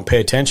people don't pay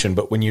attention,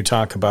 but when you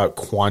talk about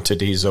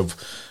quantities of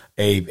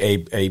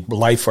a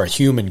life or a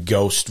human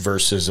ghost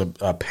versus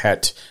a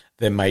pet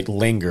that might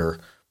linger,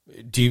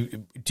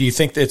 do you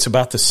think that it's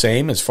about the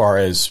same as far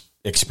as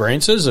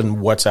experiences and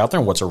what's out there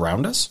and what's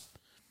around us?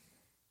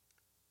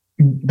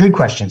 Good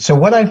question. So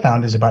what I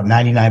found is about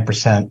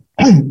 99%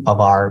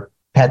 of our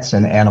pets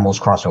and animals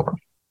cross over.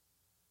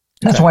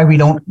 That's why we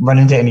don't run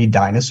into any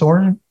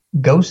dinosaur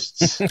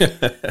ghosts.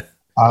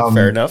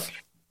 Fair enough.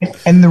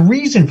 And the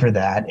reason for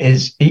that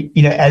is,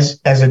 as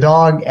a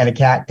dog and a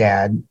cat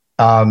dad,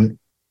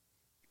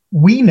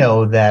 we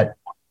know that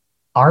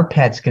our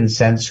pets can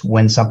sense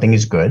when something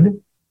is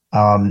good.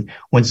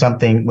 When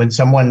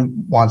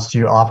someone wants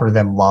to offer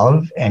them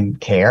love and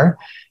care.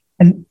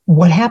 And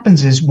what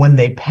happens is when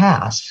they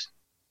pass,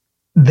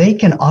 they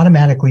can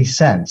automatically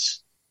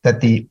sense that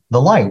the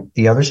light,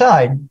 the other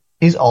side,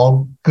 is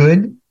all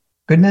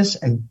goodness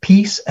and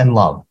peace and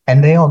love.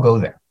 And they all go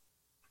there.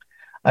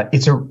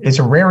 It's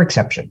a rare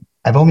exception.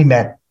 I've only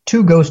met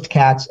 2 ghost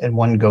cats and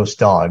 1 ghost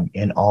dog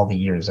in all the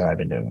years that I've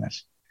been doing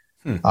this.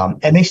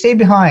 And they stayed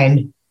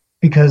behind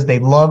because they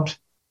loved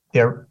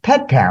their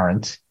pet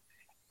parent,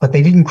 but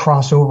they didn't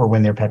cross over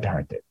when their pet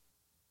parent did.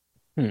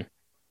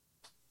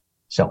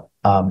 So,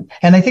 and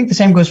I think the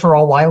same goes for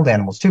all wild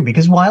animals too,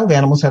 because wild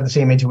animals have the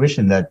same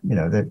intuition that,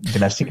 the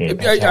domesticated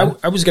pets have.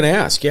 I was going to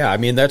ask, I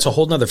mean, that's a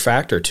whole nother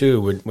factor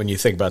too when you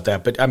think about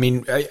that. But I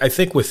mean, I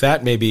think with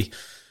that, maybe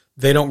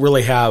they don't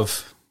really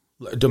have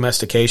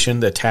domestication,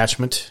 the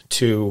attachment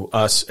to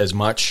us as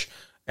much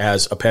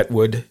as a pet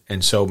would.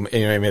 And so,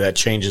 I mean, that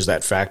changes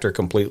that factor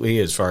completely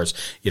as far as,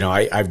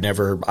 I'm an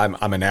avid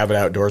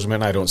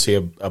outdoorsman. I don't see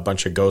a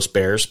bunch of ghost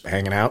bears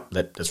hanging out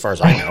that, as far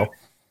as I know.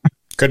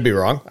 Could be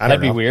wrong. I don't know.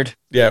 That'd be weird.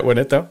 Yeah,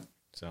 wouldn't it though?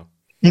 So,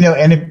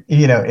 and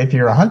if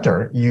you're a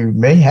hunter, you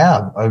may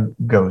have a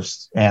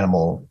ghost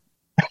animal.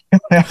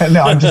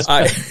 No, I'm just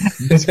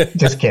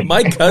kidding.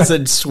 My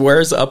cousin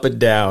swears up and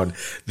down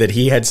that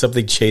he had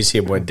something chase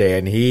him one day,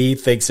 and he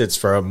thinks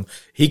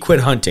he quit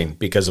hunting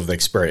because of the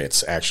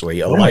experience, actually,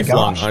 a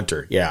lifelong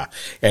hunter. Yeah.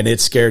 And it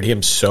scared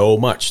him so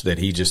much that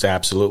he just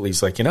absolutely,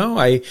 he's like,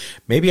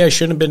 maybe I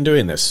shouldn't have been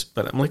doing this.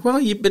 But I'm like,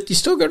 well, but you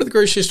still go to the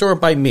grocery store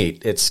and buy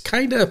meat. It's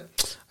kind of,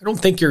 I don't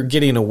think you're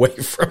getting away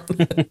from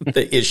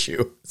the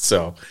issue.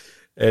 So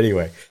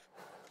anyway.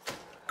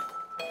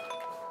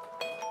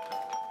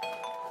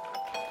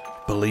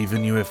 Believe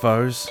in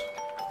UFOs?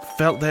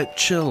 Felt that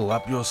chill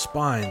up your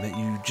spine that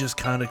you just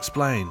can't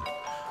explain?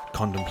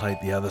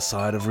 Contemplate the other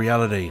side of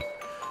reality?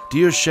 Do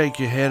you shake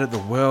your head at the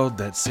world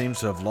that seems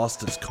to have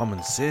lost its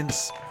common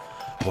sense?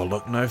 Well,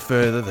 look no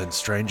further than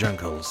Strange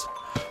Uncles.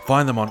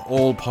 Find them on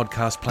all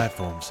podcast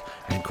platforms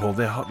and call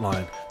their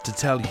hotline to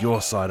tell your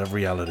side of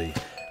reality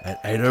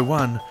at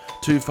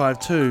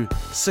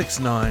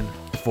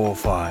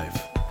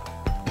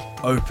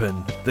 801-252-6945.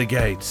 Open the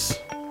gates.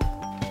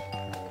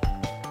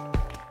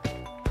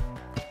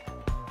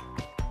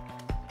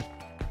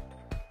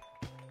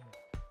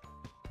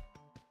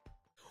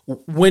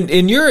 When,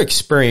 in your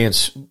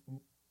experience,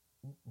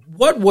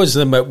 what was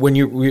when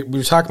we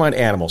were talking about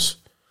animals?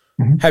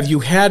 Mm-hmm. Have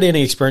you had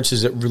any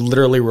experiences that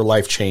literally were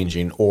life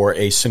changing, or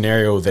a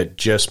scenario that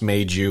just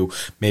made you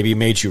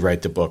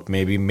write the book,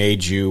 maybe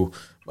made you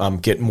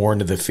get more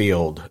into the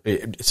field,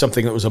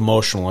 something that was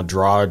emotional, a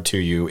draw to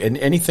you, and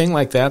anything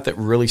like that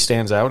really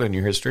stands out in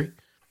your history?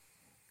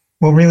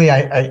 Well, really,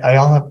 I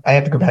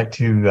have to go back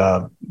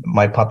to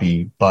my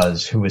puppy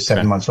Buzz, who was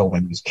 7 months old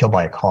when he was killed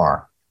by a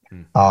car.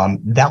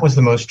 That was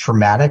the most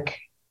traumatic,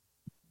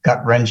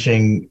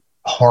 gut-wrenching,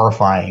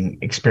 horrifying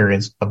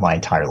experience of my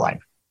entire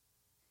life.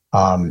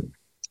 And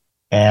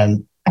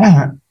I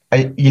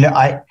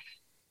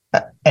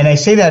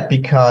say that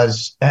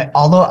because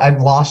although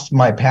I've lost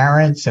my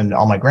parents and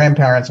all my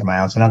grandparents and my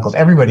aunts and uncles,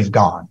 everybody's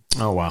gone.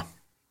 Oh, wow.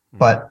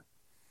 But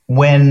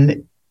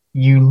when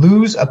you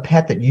lose a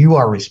pet that you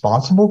are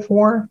responsible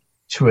for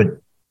to a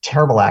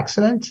terrible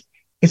accident,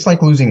 it's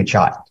like losing a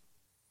child.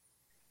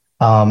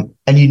 And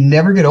you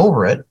never get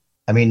over it.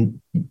 I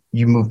mean,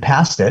 you move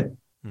past it,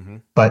 mm-hmm.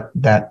 but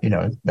that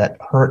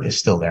hurt is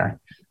still there.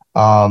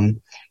 That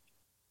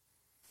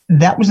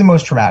was the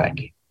most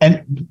traumatic.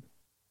 And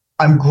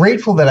I'm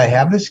grateful that I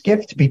have this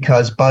gift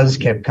because Buzz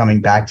kept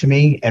coming back to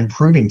me and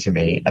proving to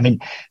me. I mean,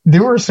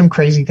 there were some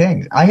crazy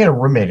things. I had a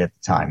roommate at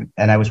the time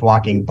and I was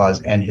walking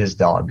Buzz and his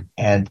dog.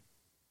 And,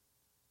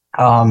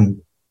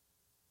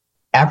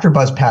 after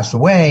Buzz passed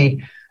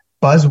away,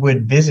 Buzz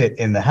would visit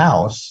in the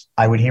house.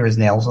 I would hear his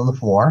nails on the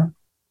floor.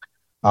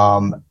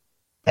 And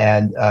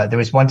there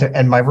was one time,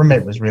 and my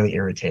roommate was really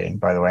irritating,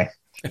 by the way.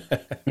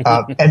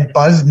 And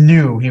Buzz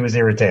knew he was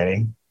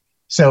irritating.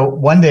 So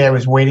one day I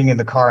was waiting in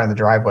the car in the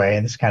driveway,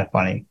 and this is kind of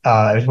funny.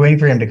 I was waiting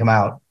for him to come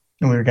out,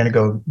 and we were going to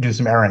go do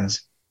some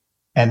errands.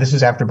 And this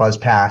was after Buzz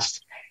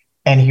passed.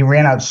 And he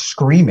ran out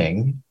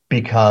screaming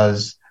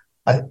because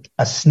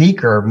a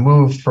sneaker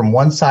moved from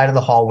one side of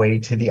the hallway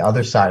to the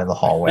other side of the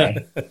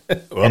hallway. And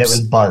it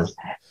was Buzz.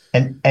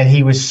 And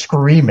he was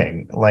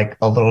screaming like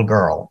a little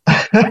girl.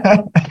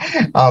 And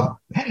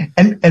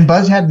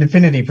Buzz had an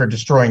affinity for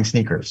destroying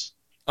sneakers.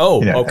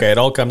 Oh, okay. It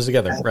all comes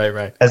together.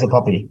 Right. As a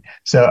puppy.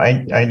 So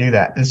I knew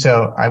that. And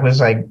so I was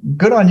like,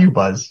 good on you,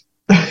 Buzz.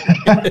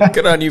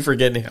 Good on you for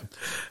getting him.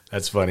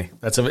 That's funny.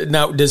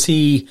 Now, does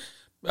he,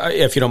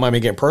 if you don't mind me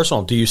getting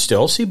personal, do you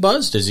still see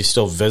Buzz? Does he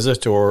still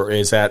visit, or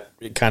is that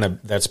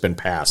that's been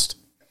passed?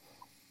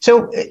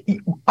 So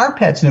our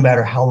pets, no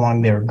matter how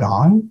long they're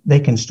gone, they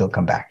can still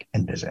come back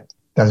and visit.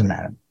 Doesn't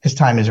matter. His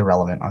time is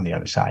irrelevant on the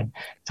other side.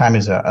 Time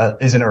is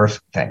an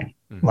Earth thing.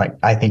 Mm-hmm. Like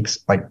I think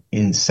like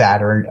in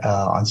Saturn,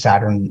 on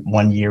Saturn,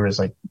 1 year is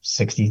like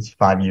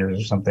 65 years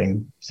or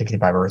something,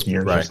 65 Earth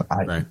years. Right, or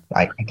something. Right.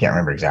 I can't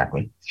remember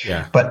exactly.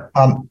 Yeah. But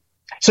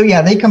so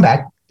yeah, they come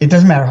back. It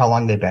doesn't matter how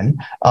long they've been.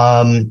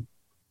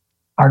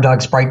 Our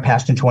dog Sprite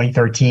passed in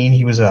 2013.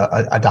 He was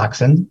a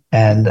dachshund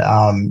and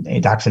a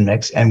dachshund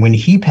mix. And when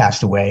he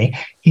passed away,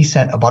 he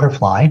sent a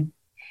butterfly.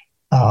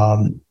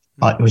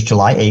 It was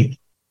July 8th.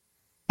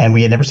 And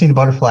we had never seen a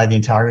butterfly the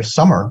entire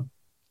summer,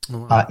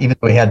 even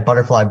though we had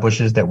butterfly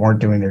bushes that weren't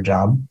doing their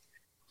job.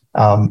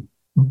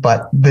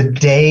 But the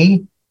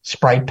day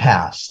Sprite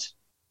passed,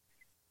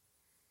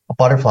 a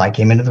butterfly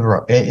came into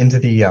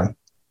the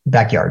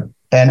backyard.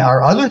 And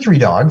our other three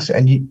dogs,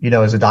 and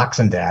as a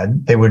dachshund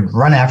dad, they would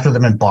run after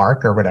them and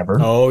bark or whatever.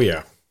 Oh,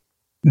 yeah.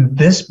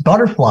 This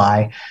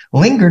butterfly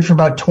lingered for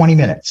about 20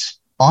 minutes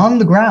on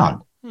the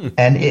ground,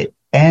 and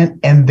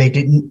they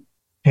didn't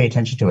pay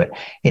attention to it.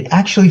 It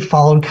actually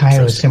followed kind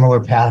of a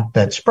similar path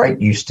that Sprite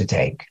used to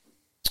take.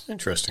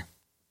 Interesting.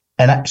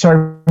 And so I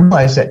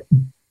realized that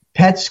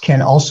pets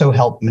can also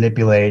help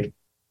manipulate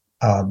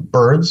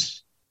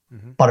birds,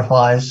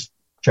 butterflies,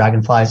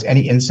 dragonflies,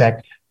 any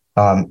insect,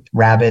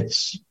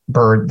 rabbits,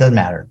 bird, doesn't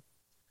matter.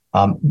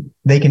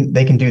 They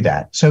can do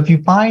that. So if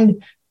you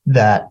find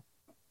that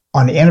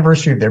on the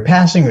anniversary of their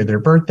passing or their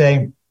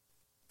birthday,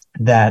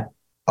 that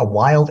a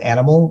wild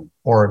animal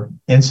or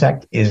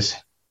insect is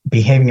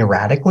behaving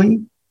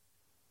erratically,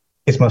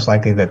 it's most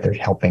likely that they're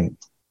helping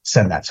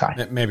send that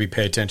sign. Maybe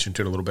pay attention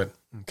to it a little bit.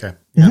 Okay.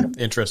 Yeah.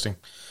 Interesting.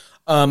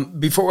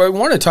 Before I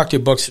want to talk to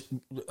you books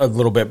a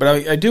little bit,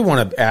 but I do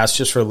want to ask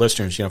just for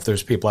listeners, if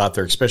there's people out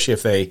there, especially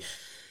if they,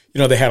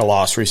 they had a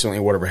loss recently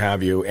or whatever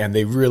have you, and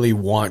they really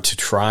want to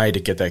try to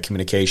get that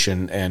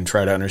communication and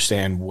try to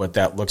understand what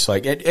that looks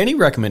like. Any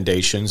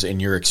recommendations in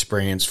your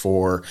experience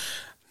for,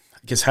 I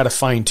guess, how to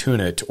fine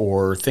tune it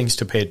or things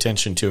to pay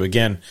attention to?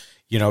 Again,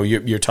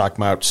 you're talking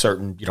about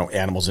certain,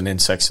 animals and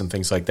insects and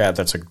things like that.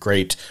 That's a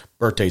great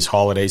birthdays,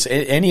 holidays.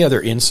 Any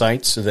other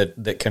insights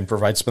that can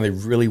provide somebody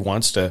who really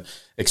wants to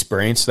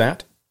experience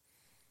that?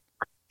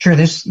 Sure.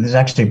 There's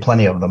actually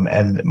plenty of them,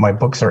 and my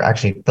books are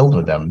actually filled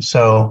with them.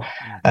 So,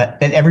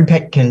 and every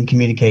pet can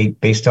communicate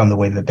based on the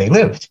way that they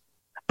lived.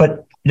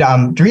 But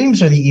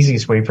dreams are the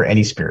easiest way for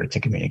any spirit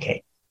to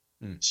communicate.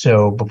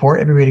 So before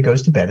everybody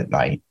goes to bed at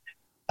night,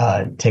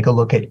 take a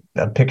look at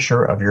a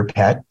picture of your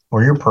pet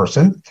or your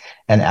person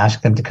and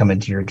ask them to come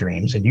into your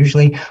dreams. And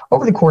usually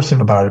over the course of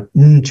about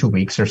 2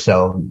 weeks or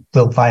so,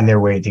 they'll find their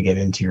way to get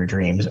into your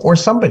dreams or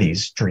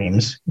somebody's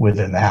dreams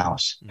within the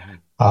house.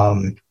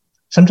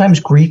 Sometimes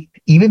grief,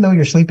 even though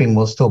you're sleeping,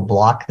 will still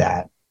block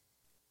that.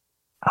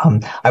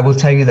 I will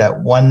tell you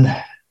that one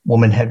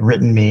woman had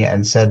written me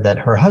and said that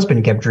her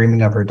husband kept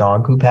dreaming of her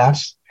dog who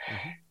passed.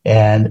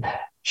 And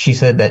she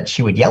said that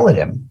she would yell at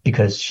him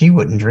because she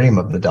wouldn't dream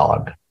of the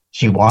dog.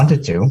 She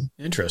wanted to.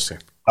 Interesting.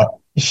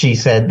 She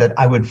said that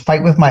I would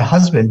fight with my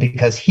husband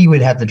because he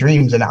would have the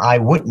dreams and I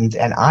wouldn't,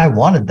 and I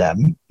wanted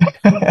them.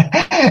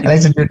 And I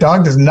said, your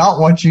dog does not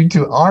want you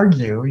to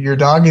argue. Your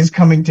dog is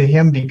coming to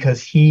him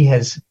because he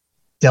has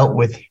dealt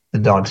with the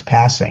dog's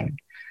passing.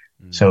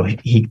 So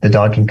the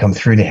dog can come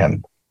through to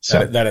him.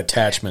 So that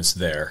attachment's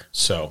there.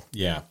 So,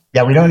 yeah.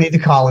 Yeah, we don't need to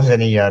cause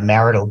any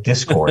marital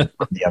discord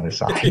from the other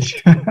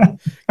side.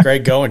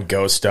 Great going,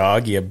 ghost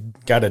dog. You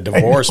got a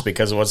divorce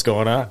because of what's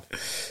going on.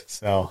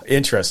 So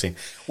interesting.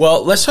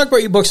 Well, let's talk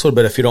about your books a little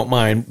bit, if you don't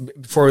mind,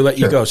 before we let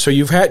you go. So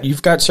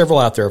you've got several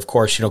out there, of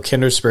course.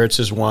 Kindred Spirits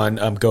is one.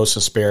 Ghosts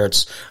and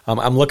Spirits.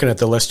 I'm looking at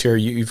the list here.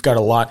 You've got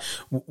a lot.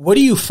 What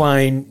do you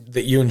find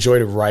that you enjoy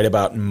to write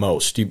about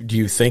most? Do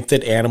you think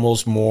that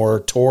animals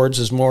more towards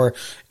is more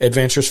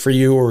adventurous for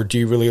you, or do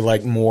you really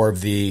like more of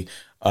the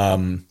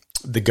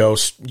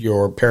ghost,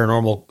 your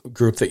paranormal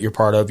group that you're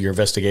part of, your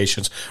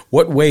investigations?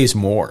 What weighs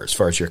more as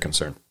far as you're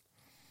concerned?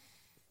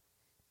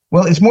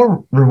 Well, it's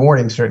more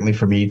rewarding, certainly,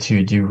 for me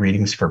to do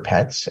readings for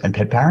pets and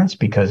pet parents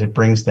because it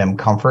brings them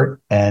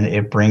comfort and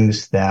it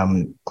brings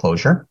them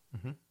closure.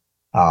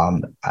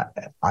 I've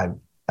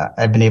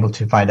been able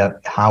to find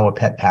out how a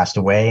pet passed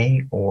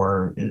away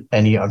or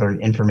any other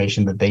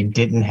information that they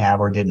didn't have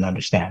or didn't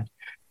understand.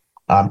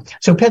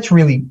 So pets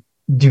really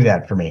do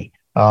that for me.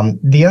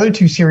 The other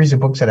two series of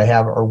books that I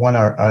have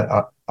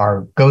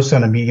are Ghosts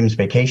on a Medium's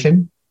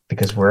Vacation,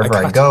 because wherever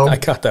I go, I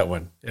got that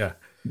one. Yeah,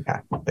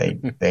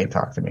 they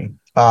talk to me.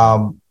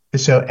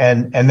 So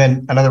and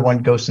then another one,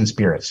 Ghosts and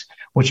Spirits,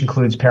 which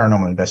includes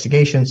paranormal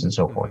investigations and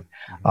so forth.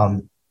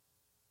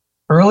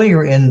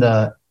 Earlier in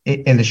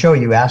the show,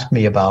 you asked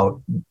me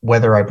about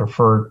whether I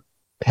prefer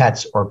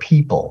pets or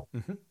people,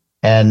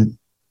 and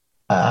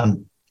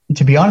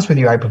to be honest with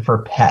you, I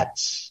prefer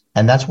pets,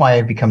 and that's why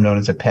I've become known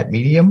as a pet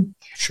medium.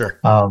 Sure.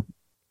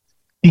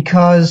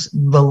 Because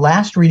the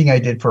last reading I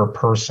did for a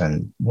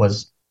person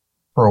was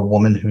for a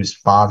woman whose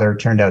father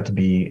turned out to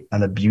be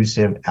an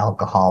abusive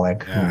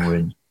alcoholic who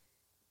would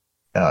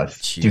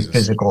do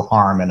physical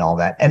harm and all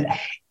that. And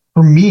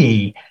for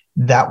me,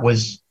 that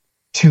was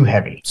too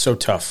heavy. So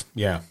tough.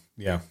 Yeah.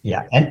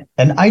 And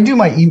I do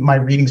my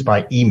readings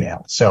by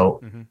email.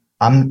 So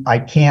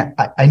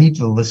I need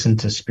to listen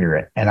to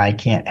spirit, and I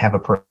can't have a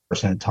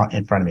person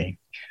in front of me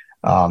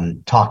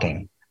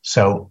talking.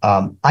 So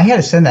I had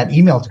to send that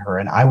email to her,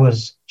 and I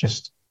was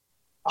just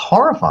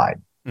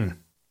horrified.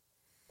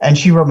 And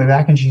she wrote me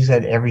back and she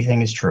said,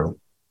 everything is true.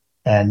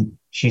 And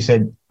she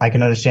said, I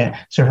can understand.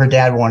 So her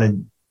dad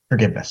wanted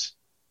forgiveness.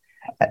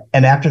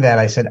 And after that,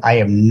 I said, I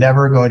am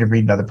never going to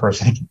read another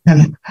person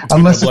again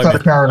unless it's not a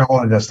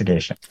paranormal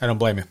investigation. I don't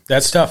blame you.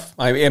 That's tough.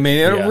 I mean,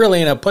 it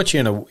really puts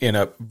you in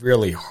a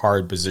really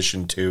hard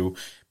position too,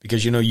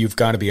 because, you've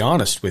got to be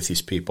honest with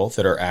these people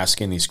that are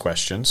asking these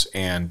questions.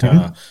 And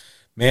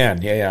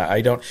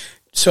I don't.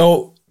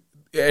 So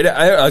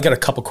I got a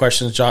couple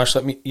questions, Josh.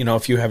 Let me,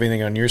 if you have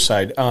anything on your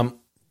side.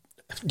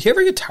 Do you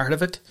ever get tired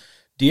of it?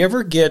 Do you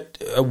ever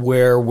get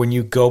where when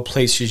you go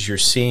places, you're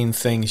seeing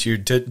things,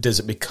 does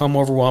it become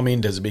overwhelming?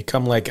 Does it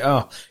become like,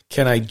 oh,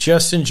 can I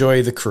just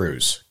enjoy the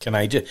cruise?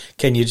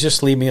 Can you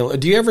just leave me alone?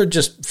 Do you ever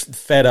just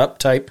fed up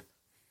type?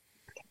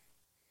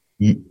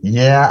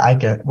 Yeah,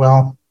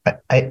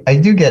 I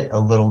do get a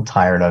little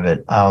tired of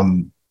it.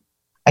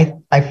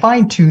 I I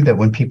find too that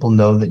when people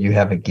know that you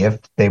have a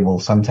gift, they will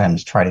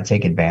sometimes try to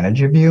take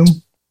advantage of you.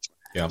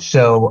 Yeah.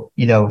 So,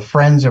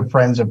 friends of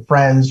friends of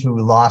friends who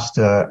lost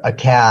a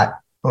cat,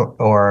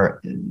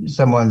 or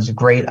someone's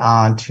great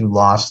aunt who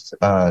lost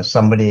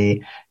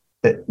somebody,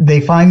 they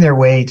find their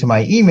way to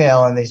my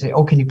email and they say,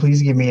 "Oh, can you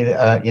please give me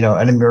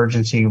an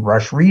emergency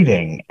rush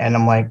reading?" And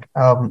I'm like,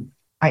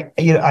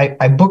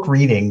 I book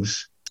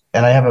readings,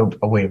 and I have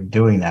a way of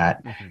doing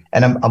that,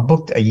 and I'm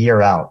booked a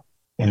year out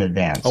in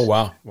advance. Oh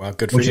wow,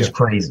 good for which you. is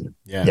crazy.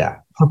 Yeah,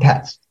 for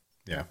pets.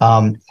 Yeah.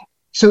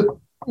 So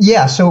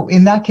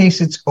in that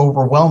case, it's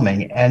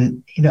overwhelming.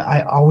 And,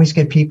 I always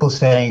get people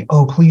saying,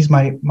 "Oh, please,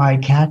 my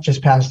cat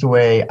just passed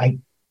away.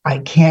 I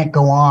can't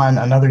go on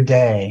another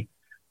day."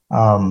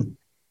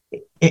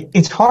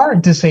 It's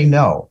hard to say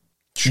no.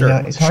 Sure.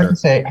 It's hard to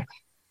say.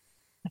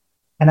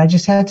 And I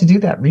just had to do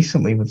that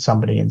recently with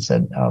somebody and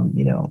said,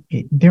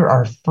 there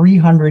are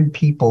 300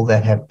 people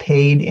that have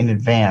paid in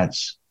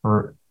advance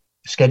for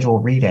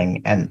scheduled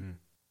reading, and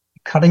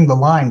cutting the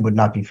line would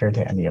not be fair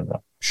to any of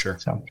them. Sure.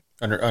 So.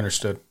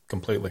 Understood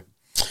completely.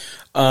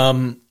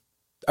 I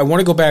want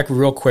to go back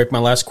real quick. My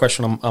last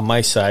question on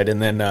my side,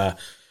 and then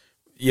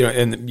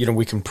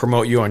we can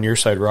promote you on your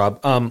side,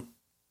 Rob.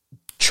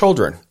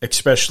 Children,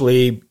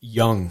 especially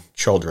young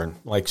children,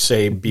 like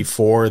say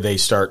before they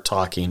start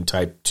talking,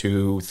 type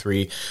 2,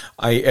 3.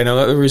 And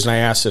the reason I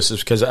ask this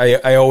is because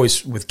I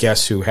always, with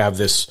guests who have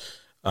this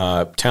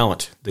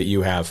talent that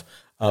you have,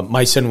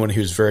 my son, when he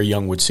was very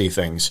young, would see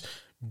things.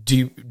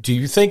 Do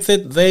you think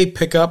that they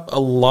pick up a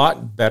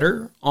lot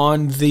better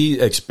on the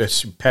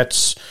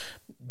pets,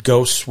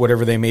 ghosts,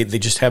 whatever they may? They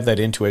just have that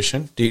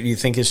intuition. Do you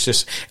think it's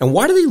just? And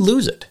why do they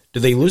lose it? Do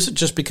they lose it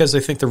just because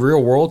they think the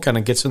real world kind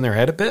of gets in their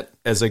head a bit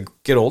as they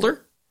get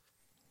older?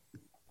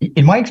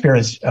 In my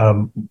experience,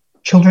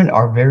 children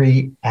are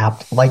very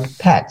apt, like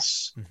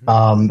pets,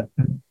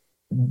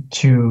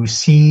 to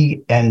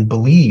see and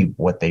believe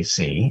what they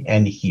see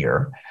and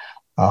hear,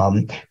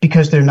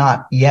 because they're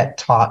not yet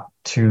taught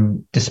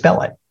to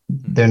dispel it.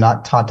 They're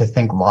not taught to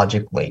think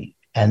logically.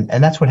 And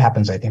that's what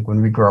happens, I think,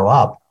 when we grow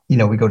up.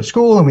 We go to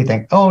school and we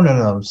think, "Oh,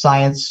 no,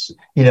 science,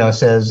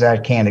 says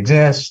that can't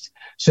exist,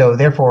 so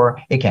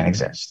therefore it can't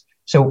exist."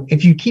 So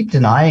if you keep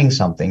denying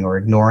something or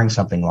ignoring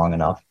something long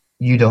enough,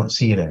 you don't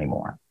see it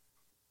anymore.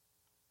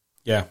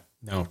 Yeah,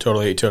 no,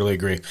 totally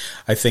agree.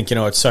 I think,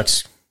 it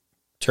sucks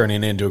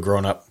turning into a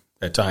grown-up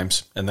at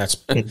times, and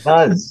it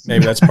does.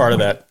 Maybe that's part of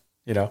that,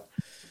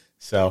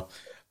 So,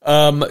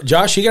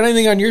 Josh, you got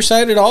anything on your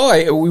side at all?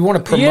 We want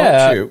to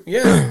promote you.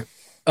 Yeah.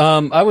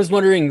 I was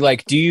wondering,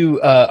 like, do you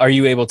are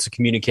you able to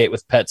communicate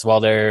with pets while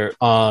they're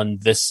on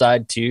this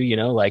side too?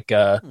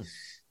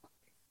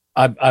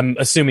 I'm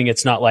assuming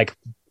it's not like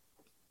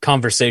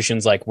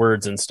conversations like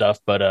words and stuff,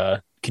 but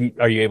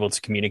are you able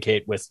to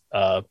communicate with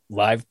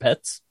live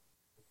pets?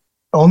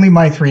 Only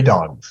my 3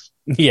 dogs.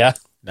 Yeah.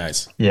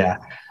 Nice. Yeah.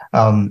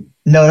 No,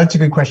 that's a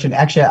good question.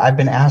 Actually, I've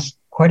been asked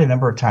quite a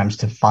number of times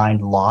to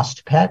find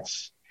lost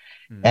pets,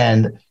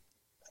 and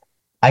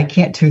I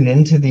can't tune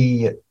into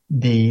the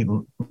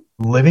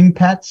living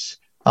pets.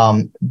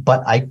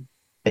 But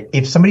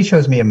if somebody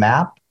shows me a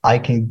map, I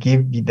can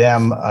give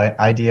them an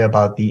idea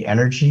about the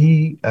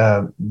energy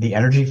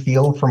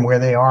field from where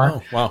they are.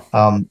 Oh,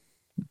 wow.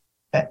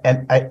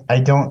 And I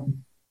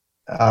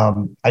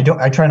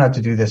try not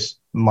to do this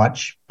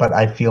much, but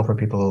I feel for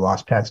people who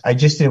lost pets. I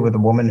just did it with a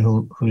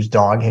woman whose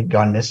dog had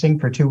gone missing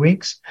for 2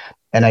 weeks,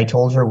 and I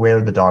told her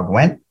where the dog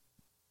went.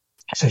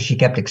 So she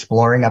kept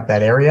exploring up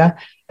that area,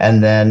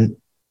 and then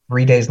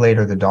 3 days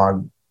later, the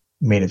dog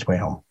made its way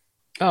home.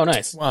 Oh,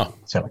 nice! Wow,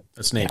 so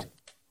that's neat.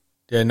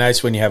 Yeah,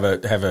 nice when you have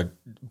a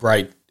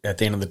bright at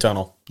the end of the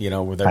tunnel,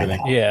 with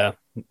everything. Yeah,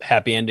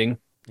 happy ending.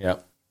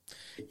 Yep.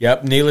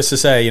 Needless to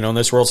say, in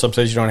this world,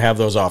 sometimes you don't have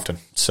those often.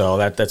 So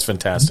that's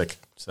fantastic.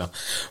 So,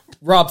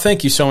 Rob,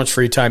 thank you so much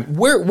for your time.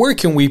 Where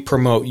can we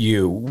promote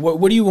you?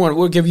 What do you want?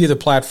 We'll give you the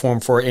platform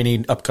for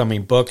any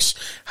upcoming books,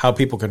 how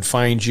people can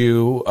find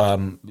you.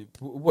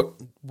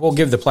 We'll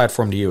give the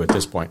platform to you at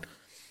this point.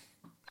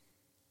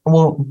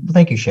 Well,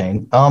 thank you,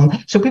 Shane.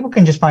 So people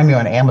can just find me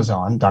on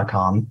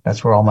Amazon.com.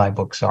 That's where all my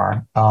books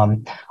are. I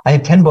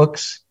have 10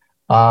 books.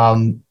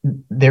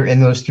 They're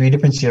in those 3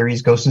 different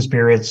series: Ghosts and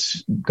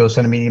Spirits, Ghosts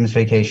on a Medium's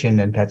Vacation,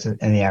 and Pets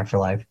in the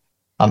Afterlife.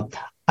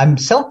 I'm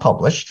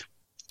self-published.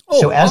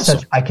 So as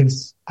such, I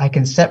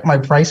can set my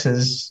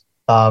prices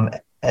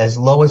as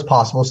low as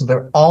possible. So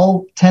they're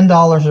all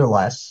 $10 or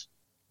less.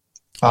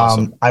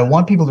 Awesome. I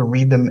want people to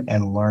read them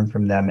and learn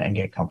from them and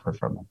get comfort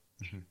from them.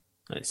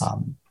 Nice.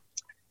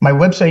 My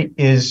website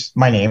is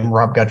my name,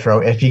 Rob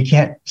Guttrow. If you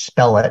can't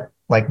spell it,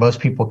 like most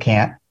people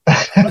can't,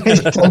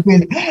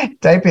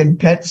 type in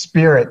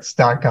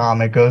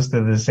petspirits.com. It goes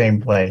to the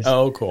same place.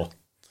 Oh, cool.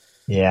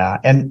 Yeah.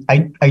 And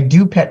I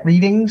do pet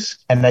readings,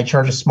 and I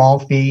charge a small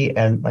fee.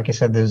 And like I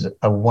said, there's a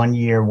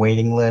 1-year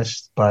waiting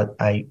list, but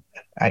I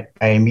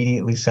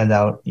immediately send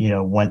out,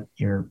 when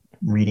your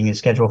reading is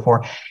scheduled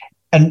for.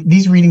 And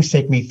these readings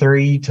take me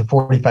 30 to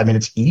 45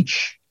 minutes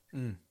each.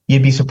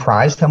 You'd be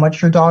surprised how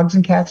much your dogs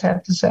and cats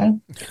have to say.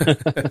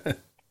 That's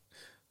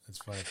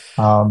funny.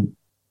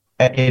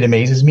 it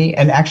amazes me.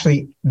 And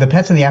actually, the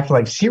Pets in the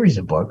Afterlife series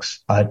of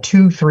books,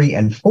 2, 3,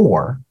 and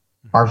 4,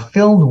 are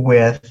filled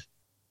with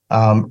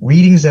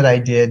readings that I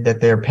did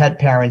that their pet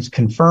parents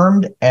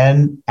confirmed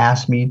and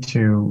asked me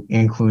to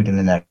include in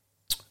the next.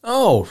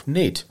 Oh,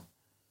 neat.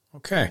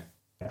 Okay.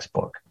 Next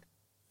book.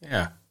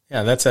 Yeah.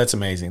 Yeah, that's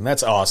amazing.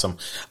 That's awesome.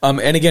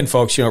 And again,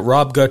 folks,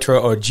 Rob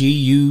Gutro, or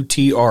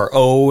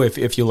Gutro,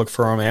 if you look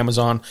for him on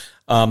Amazon.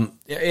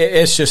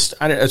 It's just,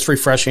 it's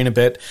refreshing a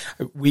bit.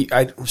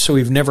 So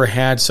we've never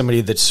had somebody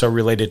that's so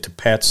related to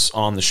pets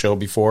on the show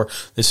before.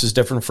 This is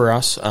different for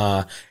us.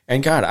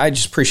 And God, I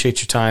just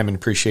appreciate your time and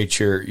appreciate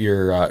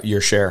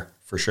your share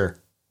for sure.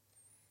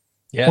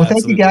 Yeah. Well,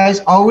 thank you guys.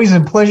 Always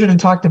a pleasure to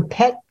talk to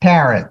pet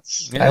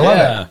parents. Yeah. I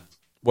love it.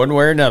 One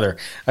way or another.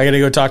 I got to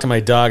go talk to my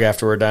dog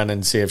after we're done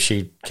and see if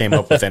she came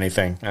up with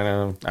anything. I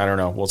don't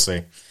know. We'll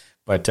see.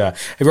 But hey,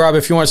 Rob,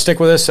 if you want to stick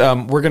with us,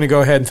 we're going to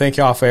go ahead and thank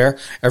you off air.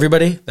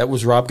 Everybody, that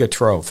was Rob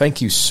Gutro.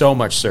 Thank you so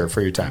much, sir,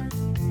 for your time.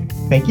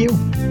 Thank you.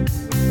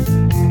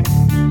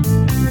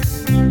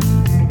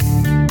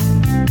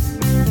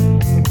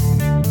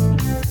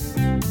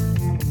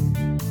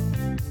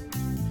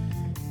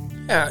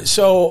 Yeah,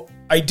 so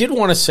I did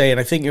want to say, and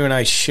I think you and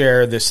I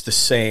share this the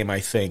same,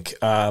 I think.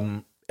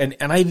 And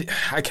I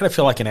kind of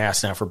feel like an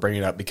ass now for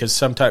bringing it up, because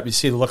sometimes you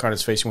see the look on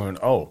his face and went,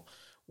 oh,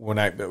 when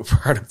I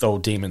brought up the whole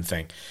demon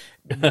thing.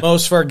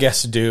 Most of our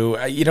guests do.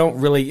 You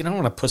don't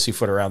want to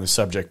pussyfoot around the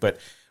subject, but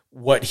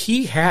what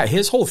he had,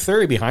 his whole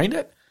theory behind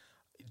it,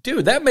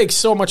 dude, that makes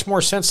so much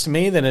more sense to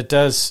me than it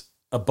does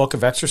a book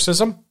of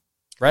exorcism,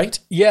 right?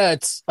 Yeah,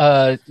 it's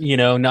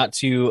not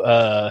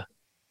to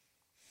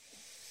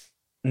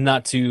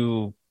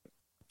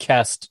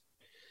cast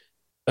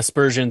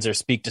aspersions or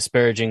speak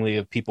disparagingly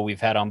of people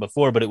we've had on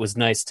before, but it was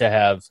nice to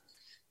have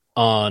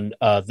on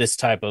this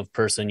type of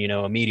person,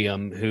 a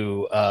medium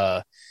who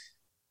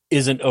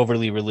isn't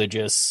overly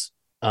religious,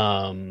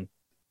 is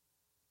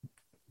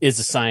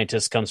a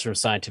scientist, comes from a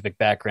scientific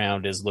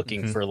background, is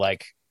looking for,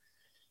 like,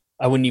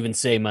 I wouldn't even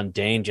say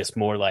mundane, just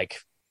more like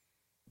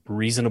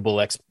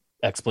reasonable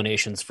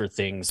explanations for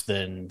things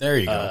than. There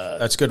you go.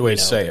 That's a good way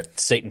to say it.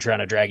 Satan trying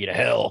to drag you to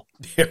hell.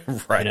 Yeah,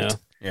 right.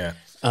 Yeah.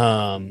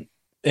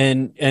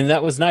 And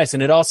that was nice.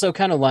 And it also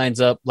kind of lines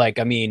up, like,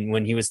 I mean,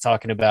 when he was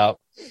talking about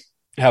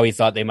how he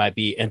thought they might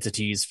be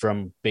entities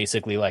from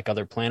basically like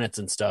other planets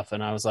and stuff.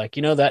 And I was like,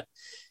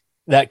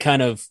 that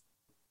kind of,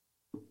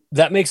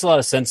 that makes a lot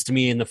of sense to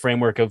me in the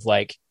framework of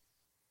like,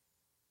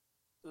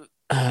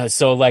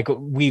 so like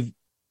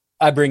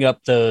I bring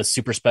up the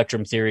super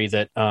spectrum theory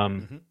that,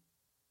 now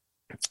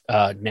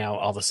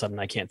all of a sudden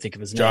I can't think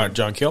of his name.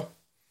 John Keel.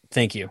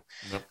 Thank you.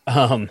 Yep.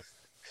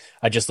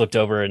 I just looked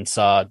over and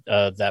saw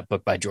that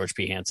book by George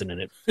P. Hansen,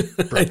 and it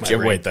broke my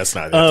brain. Wait, that's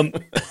not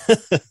it.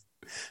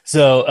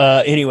 So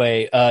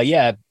anyway,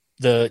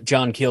 the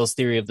John Keel's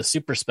theory of the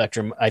super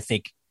spectrum, I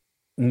think,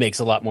 makes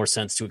a lot more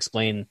sense to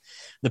explain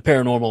the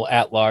paranormal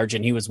at large.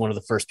 And he was one of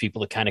the first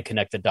people to kind of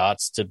connect the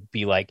dots to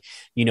be like,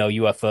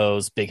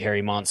 UFOs, big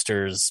hairy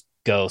monsters,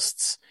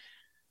 ghosts,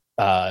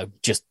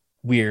 just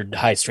weird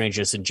high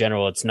strangeness in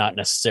general. It's not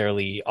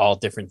necessarily all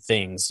different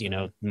things,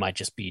 it might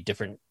just be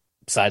different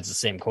sides of the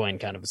same coin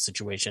kind of a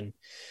situation,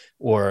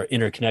 or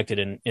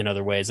interconnected in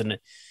other ways. And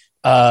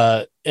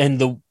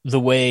the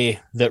way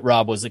that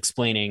Rob was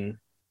explaining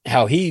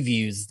how he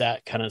views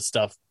that kind of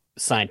stuff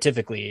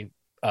scientifically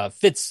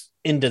fits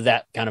into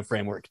that kind of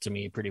framework to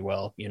me pretty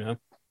well, Yeah,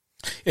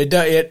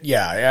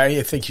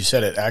 I think you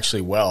said it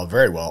actually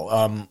very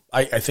well.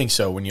 I think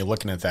so. When you're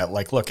looking at that,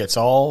 like, look,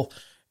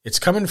 it's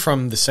coming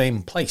from the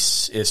same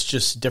place. It's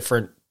just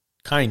different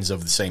kinds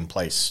of the same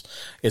place.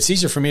 It's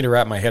easier for me to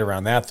wrap my head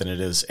around that than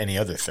it is any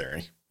other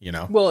theory,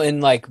 Well,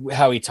 and like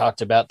how he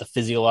talked about the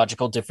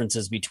physiological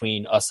differences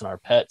between us and our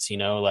pets,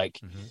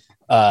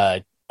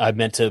 I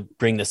meant to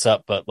bring this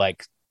up, but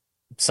like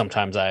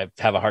sometimes I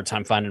have a hard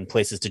time finding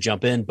places to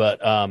jump in. But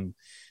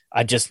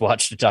I just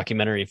watched a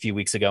documentary a few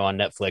weeks ago on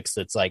Netflix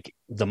that's like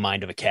The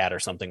Mind of a Cat or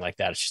something like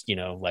that. It's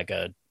just, like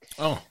a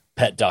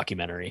pet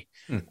documentary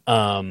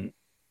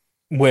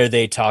where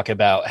they talk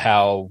about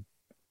how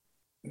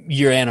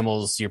your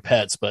animals, your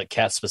pets, but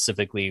cats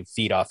specifically,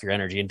 feed off your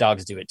energy, and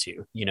dogs do it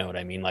too. You know what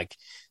I mean? Like,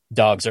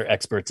 dogs are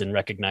experts in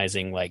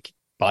recognizing like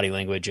body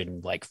language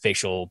and like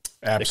facial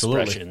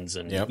expressions,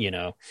 and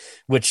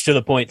which to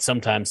the point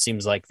sometimes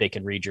seems like they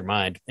can read your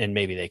mind, and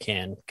maybe they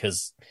can,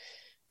 because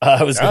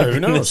I was going to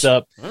bring this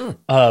up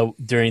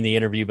during the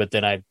interview, but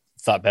then I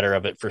thought better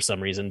of it for some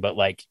reason. But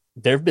like,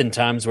 there have been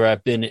times where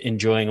I've been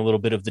enjoying a little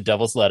bit of the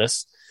devil's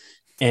lettuce,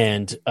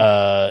 and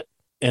I'll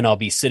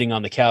be sitting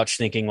on the couch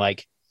thinking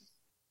like,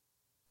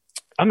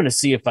 I'm going to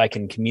see if I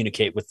can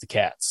communicate with the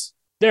cats.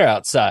 They're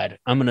outside.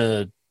 I'm going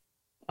to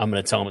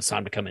tell them it's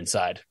time to come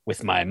inside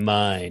with my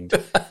mind.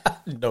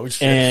 No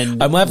shit.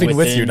 And I'm laughing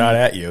with you, not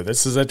at you.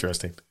 This is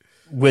interesting.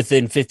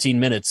 Within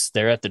 15 minutes,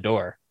 they're at the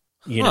door.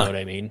 You know what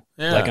I mean?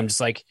 Yeah. Like, I'm just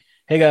like,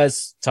 hey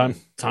guys, time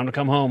to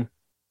come home.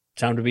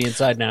 Time to be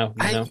inside now.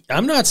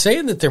 I'm not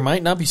saying that there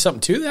might not be something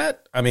to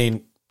that. I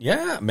mean,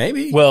 yeah,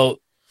 maybe. Well,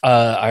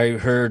 I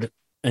heard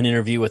an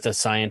interview with a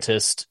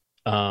scientist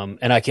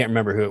And I can't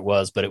remember who it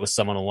was, but it was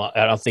someone along,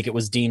 I don't think it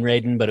was Dean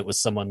Radin, but it was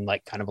someone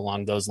like kind of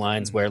along those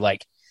lines where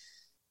like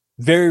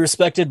very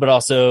respected, but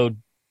also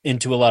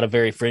into a lot of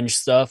very fringe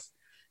stuff.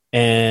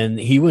 And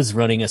he was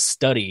running a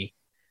study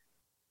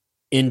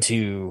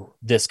into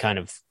this kind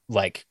of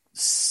like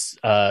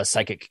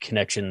psychic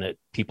connection that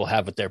people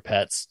have with their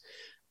pets.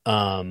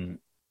 And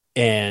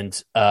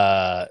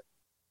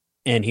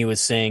he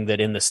was saying that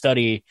in the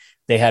study,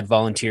 they had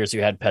volunteers who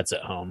had pets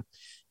at home,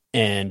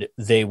 and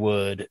they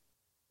would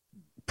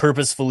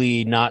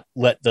purposefully not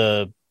let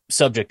the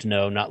subject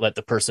know, not let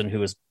the person who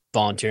was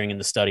volunteering in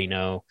the study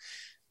know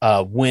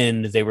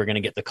when they were going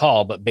to get the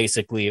call. But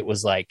basically it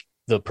was like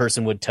the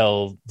person would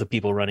tell the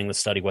people running the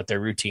study what their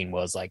routine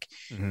was. Like,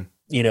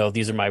 you know,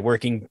 these are my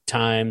working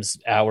times,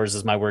 hours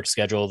is my work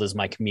schedule, this is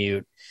my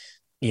commute.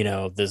 You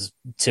know, this is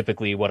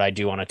typically what I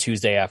do on a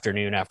Tuesday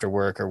afternoon after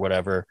work or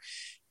whatever.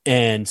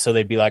 And so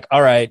they'd be like,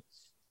 all right,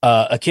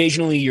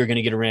 occasionally you're going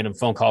to get a random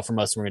phone call from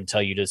us. And we're going to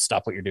tell you to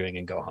stop what you're doing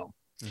and go home.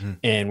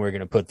 And we're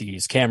going to put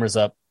these cameras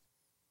up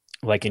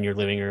like in your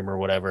living room or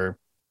whatever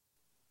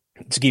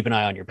to keep an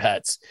eye on your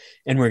pets.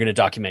 And we're going to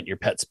document your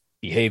pet's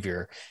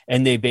behavior.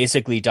 And they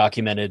basically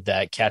documented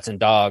that cats and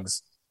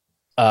dogs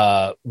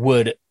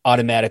would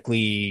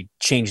automatically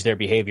change their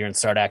behavior and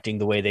start acting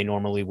the way they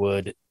normally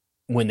would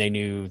when they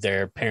knew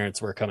their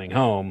parents were coming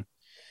home,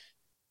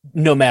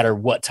 no matter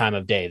what time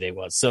of day they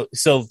was. So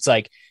it's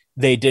like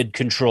they did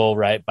control,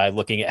 right, by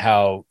looking at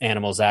how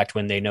animals act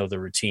when they know the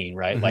routine,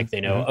 right? Like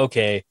they know,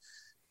 okay,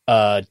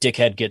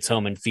 Dickhead gets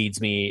home and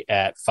feeds me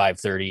at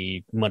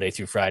 5:30 Monday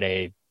through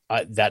Friday.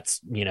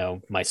 That's, you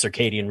know, my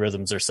circadian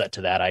rhythms are set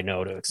to that. I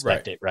know to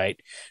expect it, right?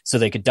 So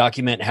they could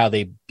document how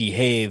they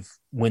behave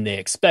when they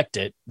expect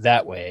it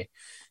that way.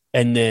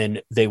 And then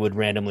they would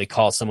randomly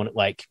call someone at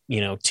like, you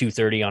know,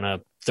 2:30 on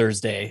a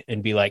Thursday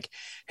and be like,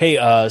 hey,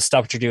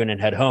 stop what you're doing and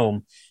head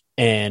home.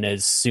 And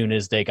as soon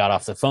as they got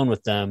off the phone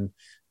with them,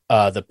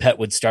 the pet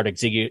would start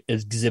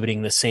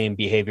exhibiting the same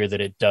behavior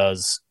that it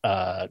does,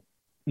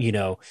 you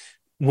know,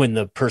 when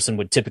the person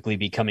would typically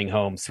be coming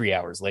home 3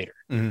 hours later.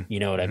 You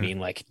know what I mean?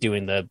 Like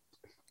doing the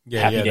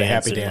happy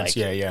dance.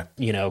 Like,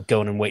 you know,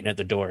 going and waiting at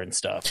the door and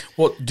stuff.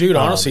 Well, dude,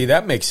 honestly,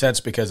 that makes sense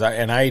because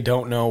I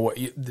don't know what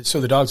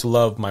so the dogs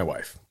love my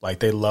wife. Like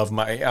they love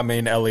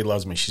Ellie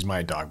loves me. She's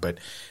my dog, but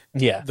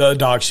yeah, the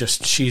dog's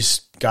she's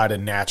got a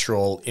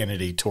natural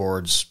entity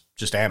towards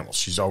just animals.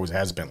 She's always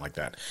has been like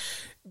that.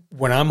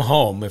 When I'm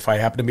home, if I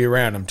happen to be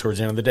around them towards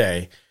the end of the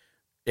day,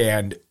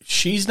 and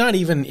she's not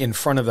even in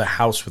front of the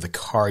house with a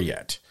car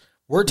yet.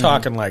 We're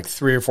talking like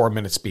 3 or 4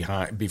 minutes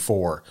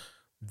before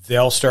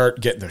they'll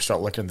start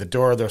looking at the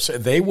door.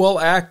 They will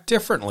act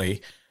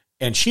differently,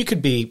 and she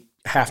could be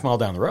half mile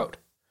down the road.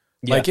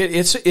 Yeah. Like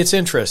it's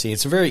interesting.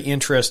 It's a very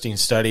interesting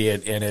study,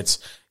 and it's,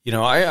 you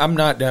know, I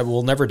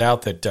will never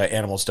doubt that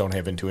animals don't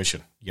have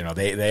intuition. You know,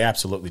 they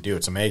absolutely do.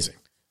 It's amazing.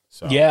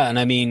 So yeah, and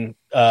I mean,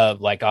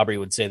 like Aubrey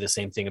would say the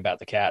same thing about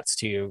the cats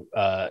too.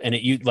 And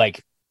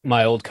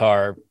my old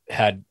car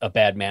had a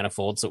bad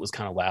manifold, so it was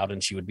kind of loud,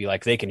 and she would be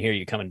like, they can hear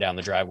you coming down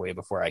the driveway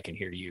before I can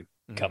hear you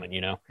coming,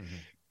 you know?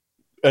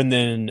 And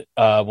then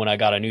when I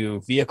got a new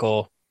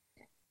vehicle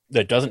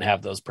that doesn't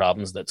have those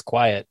problems, that's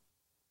quiet,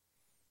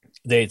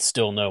 they'd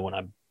still know when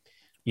I'm,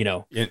 you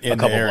know, in a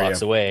couple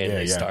blocks away, and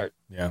they start,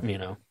 you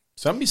know.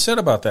 Something said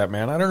about that,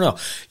 man. I don't know.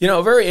 You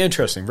know, very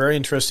interesting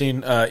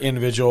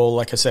individual.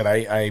 Like I said,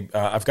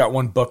 I've got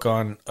one book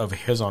of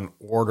his on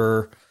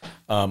order.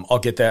 I'll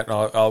get that and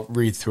I'll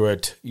read through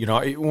it. You know,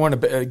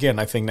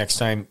 I think next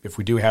time if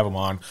we do have him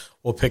on,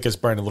 we'll pick his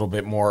brain a little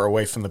bit more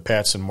away from the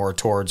pets and more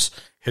towards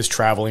his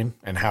traveling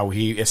and how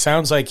it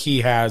sounds like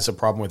he has a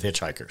problem with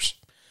hitchhikers,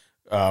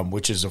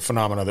 which is a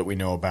phenomenon that we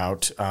know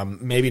about.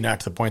 Maybe not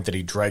to the point that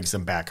he drags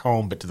them back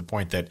home, but to the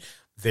point that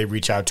they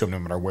reach out to him no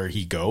matter where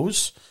he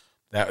goes.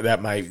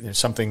 That might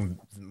something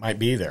might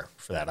be there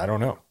for that. I don't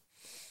know.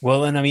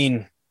 Well, and I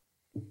mean,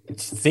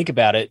 think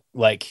about it.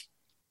 Like,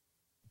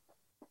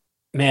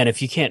 man,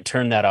 if you can't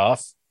turn that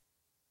off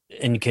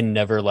and can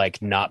never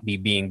like not be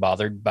being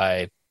bothered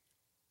by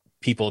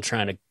people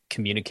trying to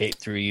communicate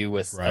through you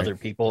with other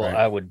people,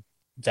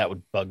 that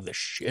would bug the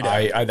shit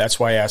out. I that's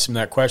why I asked him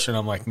that question.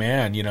 I'm like,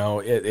 man, you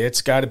know,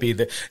 it's got to be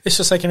it's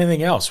just like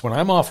anything else. When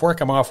I'm off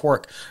work, I'm off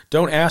work.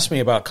 Don't ask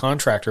me about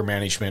contractor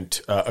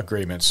management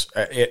agreements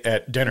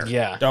at dinner.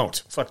 Yeah.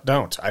 Don't.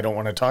 I don't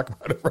want to talk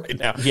about it right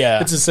now. Yeah.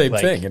 It's the same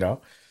thing, you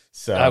know?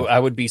 So I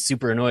would be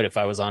super annoyed if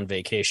I was on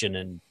vacation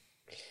and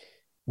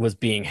was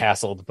being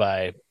hassled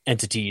by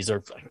entities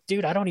or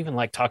dude, I don't even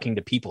like talking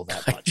to people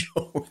that much.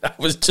 I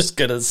was just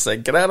going to say,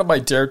 get out of my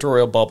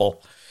territorial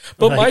bubble.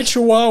 But my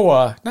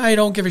Chihuahua, no, I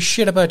don't give a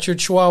shit about your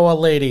Chihuahua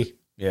lady.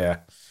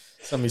 Yeah.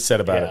 Somebody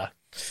said about it.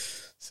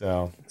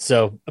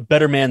 So a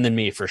better man than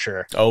me for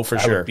sure. Oh, for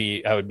sure.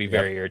 I would be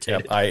very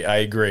irritated. Yep, I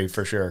agree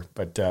for sure.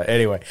 But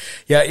anyway,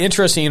 yeah,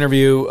 interesting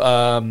interview.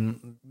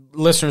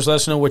 Listeners, let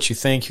us know what you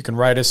think. You can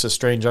write us at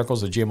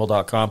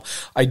strangeuncles@gmail.com.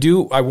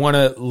 I want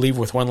to leave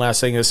with one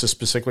last thing. This is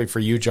specifically for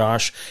you,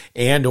 Josh,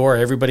 and or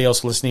everybody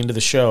else listening to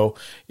the show.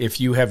 If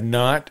you have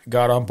not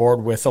got on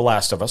board with The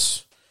Last of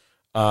Us,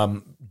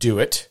 do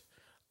it.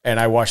 and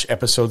I watched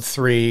episode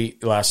 3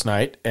 last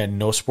night, and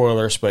no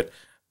spoilers, but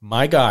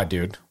my God,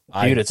 dude,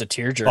 it's a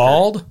tearjerker.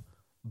 Bald,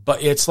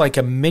 but it's like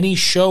a mini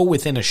show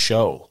within a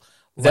show.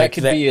 That like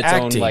could the be its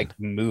acting. own like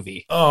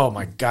movie. Oh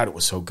my God, it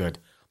was so good.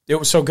 It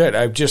was so good.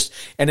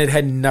 And it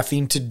had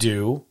nothing to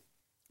do,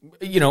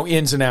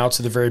 ins and outs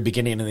at the very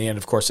beginning and the end.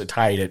 Of course, it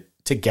tied it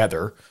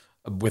together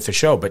with the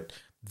show, but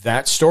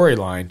that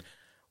storyline,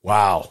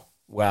 wow.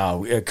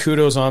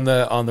 Kudos on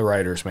the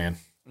writers, man.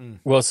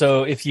 Well,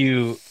 so if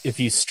you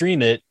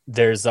stream it,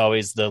 there's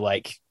always the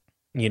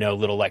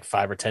little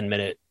 5 or 10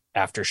 minute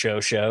after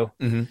show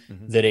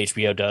that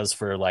HBO does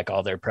for like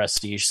all their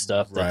prestige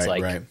stuff. That's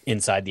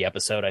inside the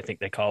episode, I think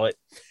they call it.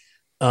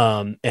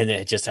 And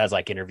it just has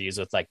like interviews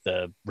with like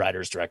the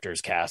writers,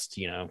 directors, cast,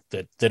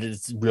 that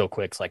is real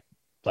quick. It's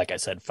like I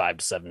said, 5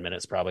 to 7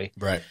 minutes probably.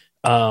 Right.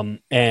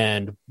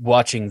 And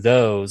watching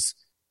those,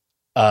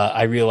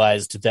 I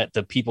realized that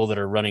the people that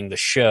are running the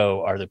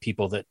show are the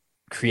people that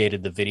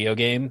created the video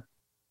game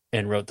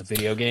and wrote the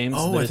video games.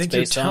 Oh, I think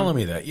you're telling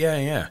me that.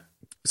 Yeah.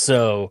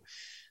 So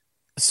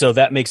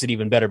that makes it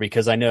even better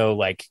because I know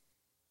like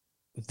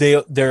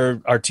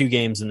there are 2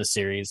 games in the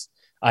series.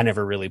 I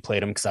never really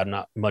played them because I'm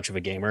not much of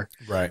a gamer.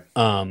 Right.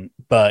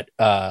 But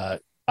I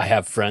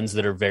have friends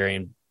that are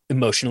very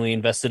emotionally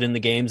invested in the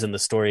games and the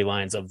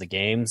storylines of the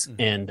games.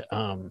 And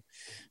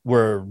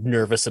we're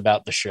nervous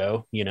about the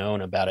show,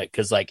 and about it.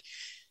 Cause I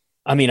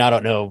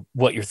don't know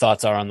what your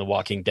thoughts are on The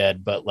Walking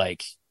Dead, but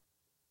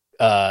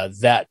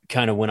that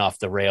kind of went off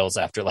the rails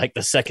after like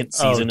the second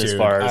season, as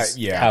far as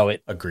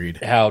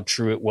how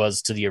true it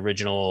was to the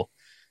original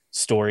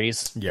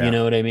stories. Yeah. You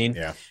know what I mean?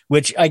 Yeah.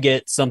 Which I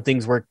get, some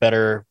things work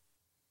better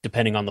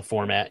depending on the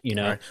format,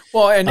 Right.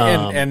 Well,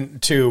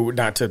 and to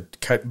not to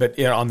cut, but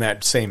on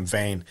that same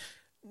vein,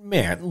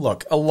 man,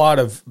 look, a lot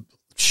of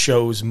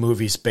shows,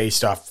 movies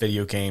based off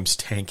video games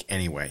tank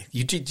anyway.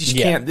 You just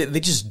can't. They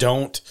just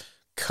don't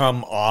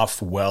come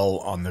off well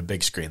on the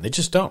big screen. They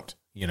just don't.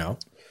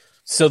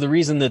 So the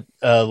reason that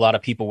a lot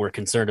of people were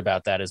concerned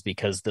about that is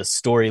because the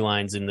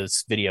storylines in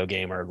this video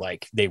game are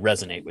like they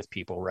resonate with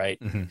people, right?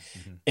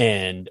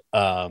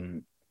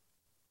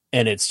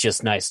 And it's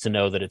just nice to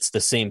know that it's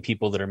the same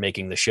people that are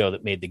making the show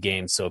that made the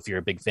game. So if you're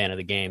a big fan of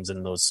the games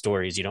and those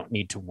stories, you don't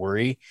need to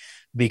worry,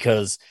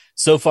 because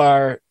so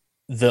far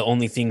the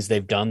only things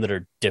they've done that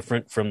are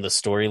different from the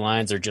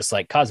storylines are just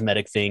like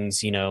cosmetic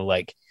things,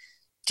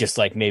 just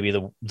like maybe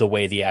the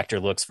way the actor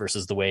looks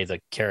versus the way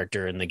the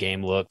character in the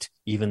game looked,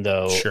 even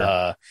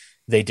though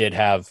they did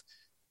have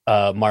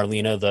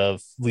Marlena,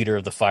 the leader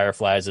of the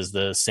Fireflies, is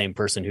the same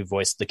person who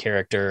voiced the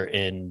character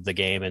in the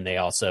game. And they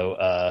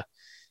also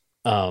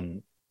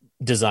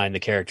designed the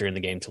character in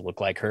the game to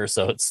look like her.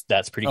 So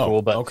that's pretty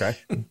cool. But okay.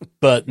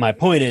 But my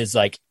point is,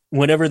 like,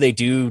 whenever they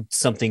do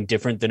something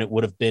different than it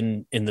would have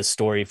been in the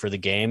story for the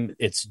game,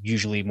 it's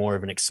usually more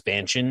of an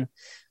expansion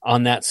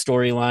on that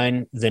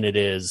storyline than it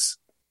is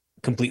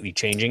completely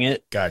changing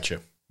it.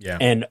 Gotcha. Yeah.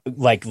 And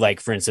like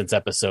for instance,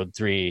 episode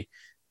 3,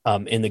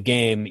 in the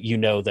game,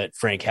 that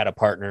Frank had a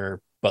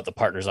partner, but the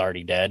partner's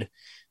already dead.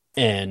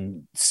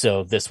 And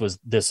so this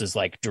is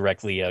like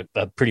directly a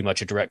pretty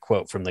much a direct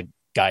quote from the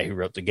guy who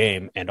wrote the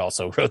game and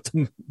also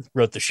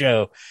wrote the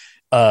show,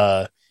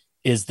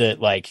 is that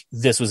like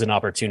this was an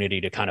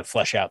opportunity to kind of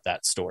flesh out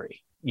that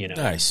story,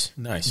 nice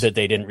that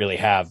they didn't really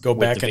have go with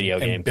back the video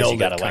game, and build you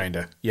gotta it kind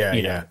of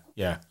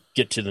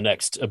get to the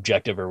next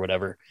objective or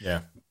whatever.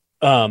 Yeah.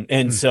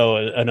 So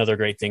another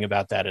great thing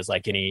about that is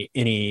like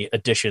any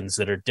additions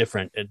that are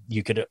different,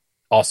 you could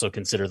also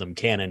consider them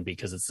canon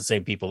because it's the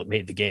same people that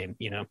made the game,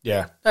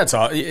 Yeah, that's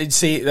all.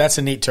 See, that's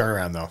a neat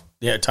turnaround though.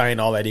 Yeah, tying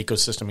all that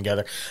ecosystem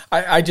together.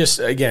 I just,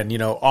 again,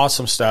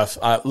 awesome stuff.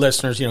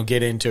 Listeners,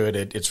 get into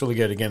it. It's really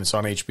good. Again, it's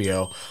on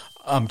HBO.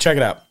 Check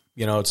it out.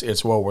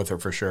 It's well worth it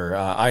for sure.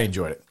 I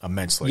enjoyed it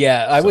immensely.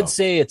 Yeah, I would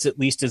say it's at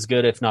least as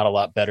good, if not a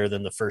lot better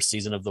than the first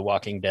season of The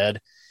Walking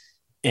Dead.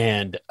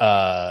 And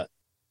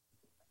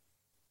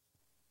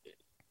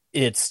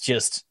it's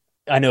just,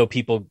 I know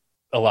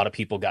a lot of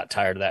people got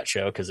tired of that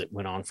show because it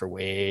went on for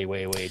way,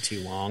 way, way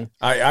too long.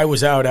 I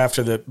was out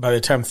by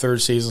the time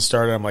third season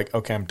started, I'm like,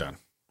 okay, I'm done.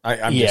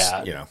 I'm just,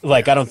 I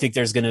don't think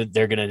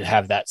they're gonna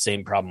have that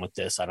same problem with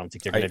this. I don't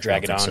think they're gonna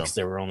drag it on because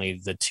there were only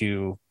the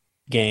 2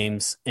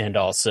 games, and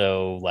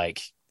also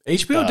like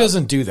HBO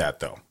doesn't do that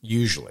though.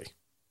 Usually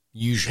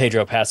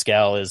Pedro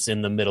Pascal is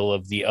in the middle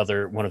of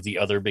one of the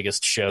other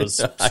biggest shows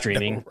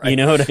streaming. Know, right? You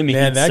know what I mean?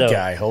 Man, that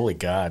guy, holy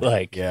God!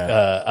 Like,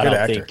 I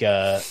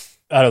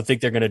don't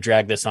think they're going to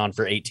drag this on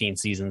for 18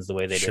 seasons the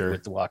way they did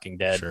with The Walking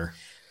Dead. Sure.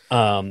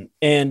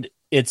 And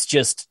it's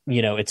just,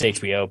 it's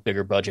HBO,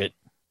 bigger budget,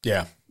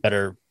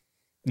 better,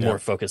 more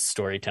focused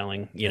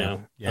storytelling.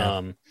 You're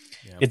going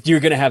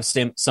to have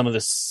some of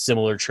the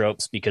similar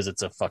tropes because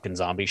it's a fucking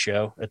zombie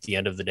show at the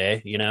end of the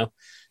day,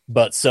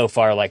 But so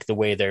far, like the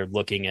way they're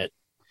looking at.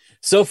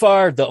 So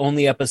far, the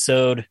only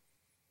episode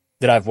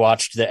that I've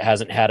watched that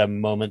hasn't had a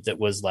moment that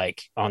was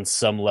like on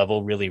some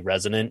level really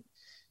resonant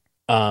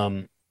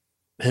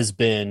has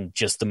been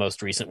just the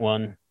most recent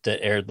one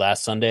that aired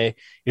last Sunday.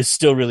 It's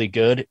still really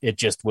good. It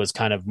just was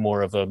kind of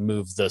more of a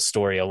move the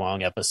story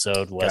along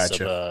episode, less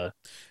of a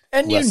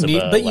and you need,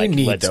 but you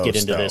need let's those, get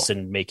into though. this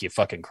and make you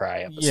fucking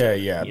cry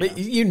episode. Yeah, but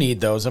you need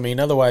those. I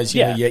mean, otherwise,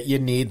 you know, you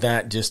need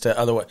that. Just to,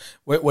 otherwise,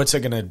 what's it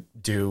going to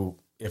do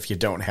if you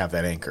don't have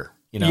that anchor?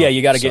 You know,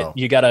 you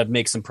got to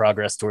make some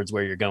progress towards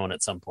where you're going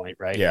at some point,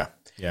 right? Yeah,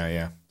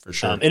 for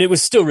sure. And it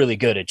was still really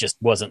good. It just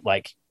wasn't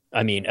like,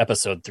 I mean,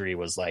 episode 3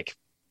 was like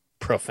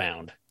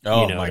profound.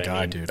 Oh, you know my God,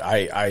 I mean? dude.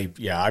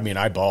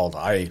 I bawled.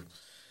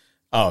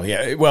 Oh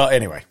yeah. Well,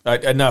 anyway,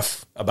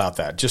 enough about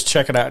that. Just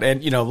check it out,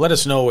 and let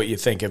us know what you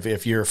think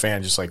if you're a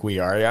fan, just like we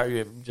are.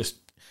 I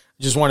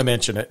just want to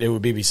mention it. It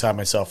would be beside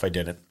myself if I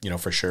didn't,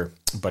 for sure.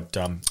 But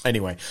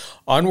anyway,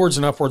 onwards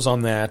and upwards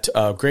on that.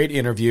 Great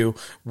interview.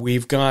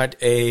 We've got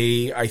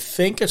I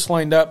think it's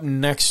lined up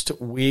next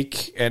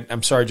week. And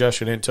I'm sorry,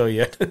 Josh, I didn't tell you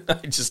yet.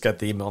 I just got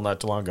the email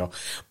not too long ago.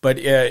 But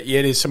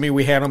it is somebody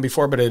we had on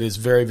before, but it is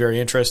very, very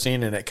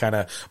interesting. And it kind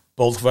of,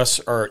 both of us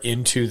are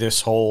into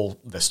this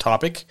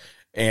topic.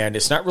 And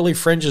it's not really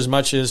fringe as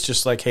much as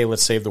just like, hey,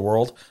 let's save the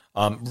world.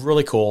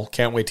 Really cool.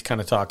 Can't wait to kind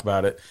of talk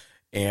about it.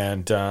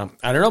 And I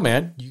don't know,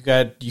 man. You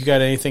got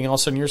anything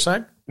else on your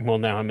side? Well,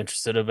 now I'm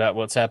interested about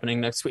what's happening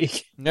next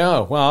week.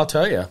 No, well, I'll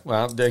tell you.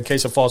 Well, in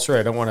case it falls through,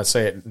 I don't want to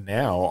say it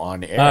now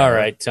on air. All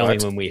right, tell me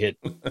when we hit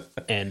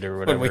end or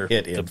whatever when we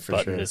hit the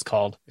button is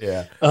called.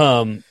 Yeah.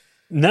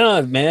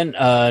 No, man,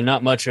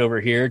 not much over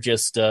here.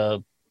 Just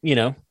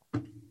hanging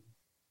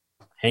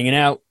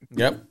out.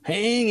 Yep.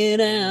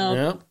 Hanging out.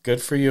 Yep.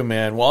 Good for you,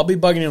 man. Well, I'll be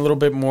bugging you a little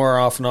bit more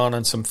off and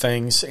on some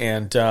things.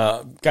 And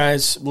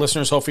guys,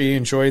 listeners, hopefully you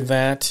enjoyed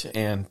that.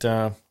 And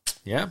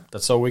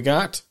that's all we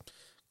got.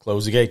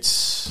 Close the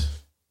gates.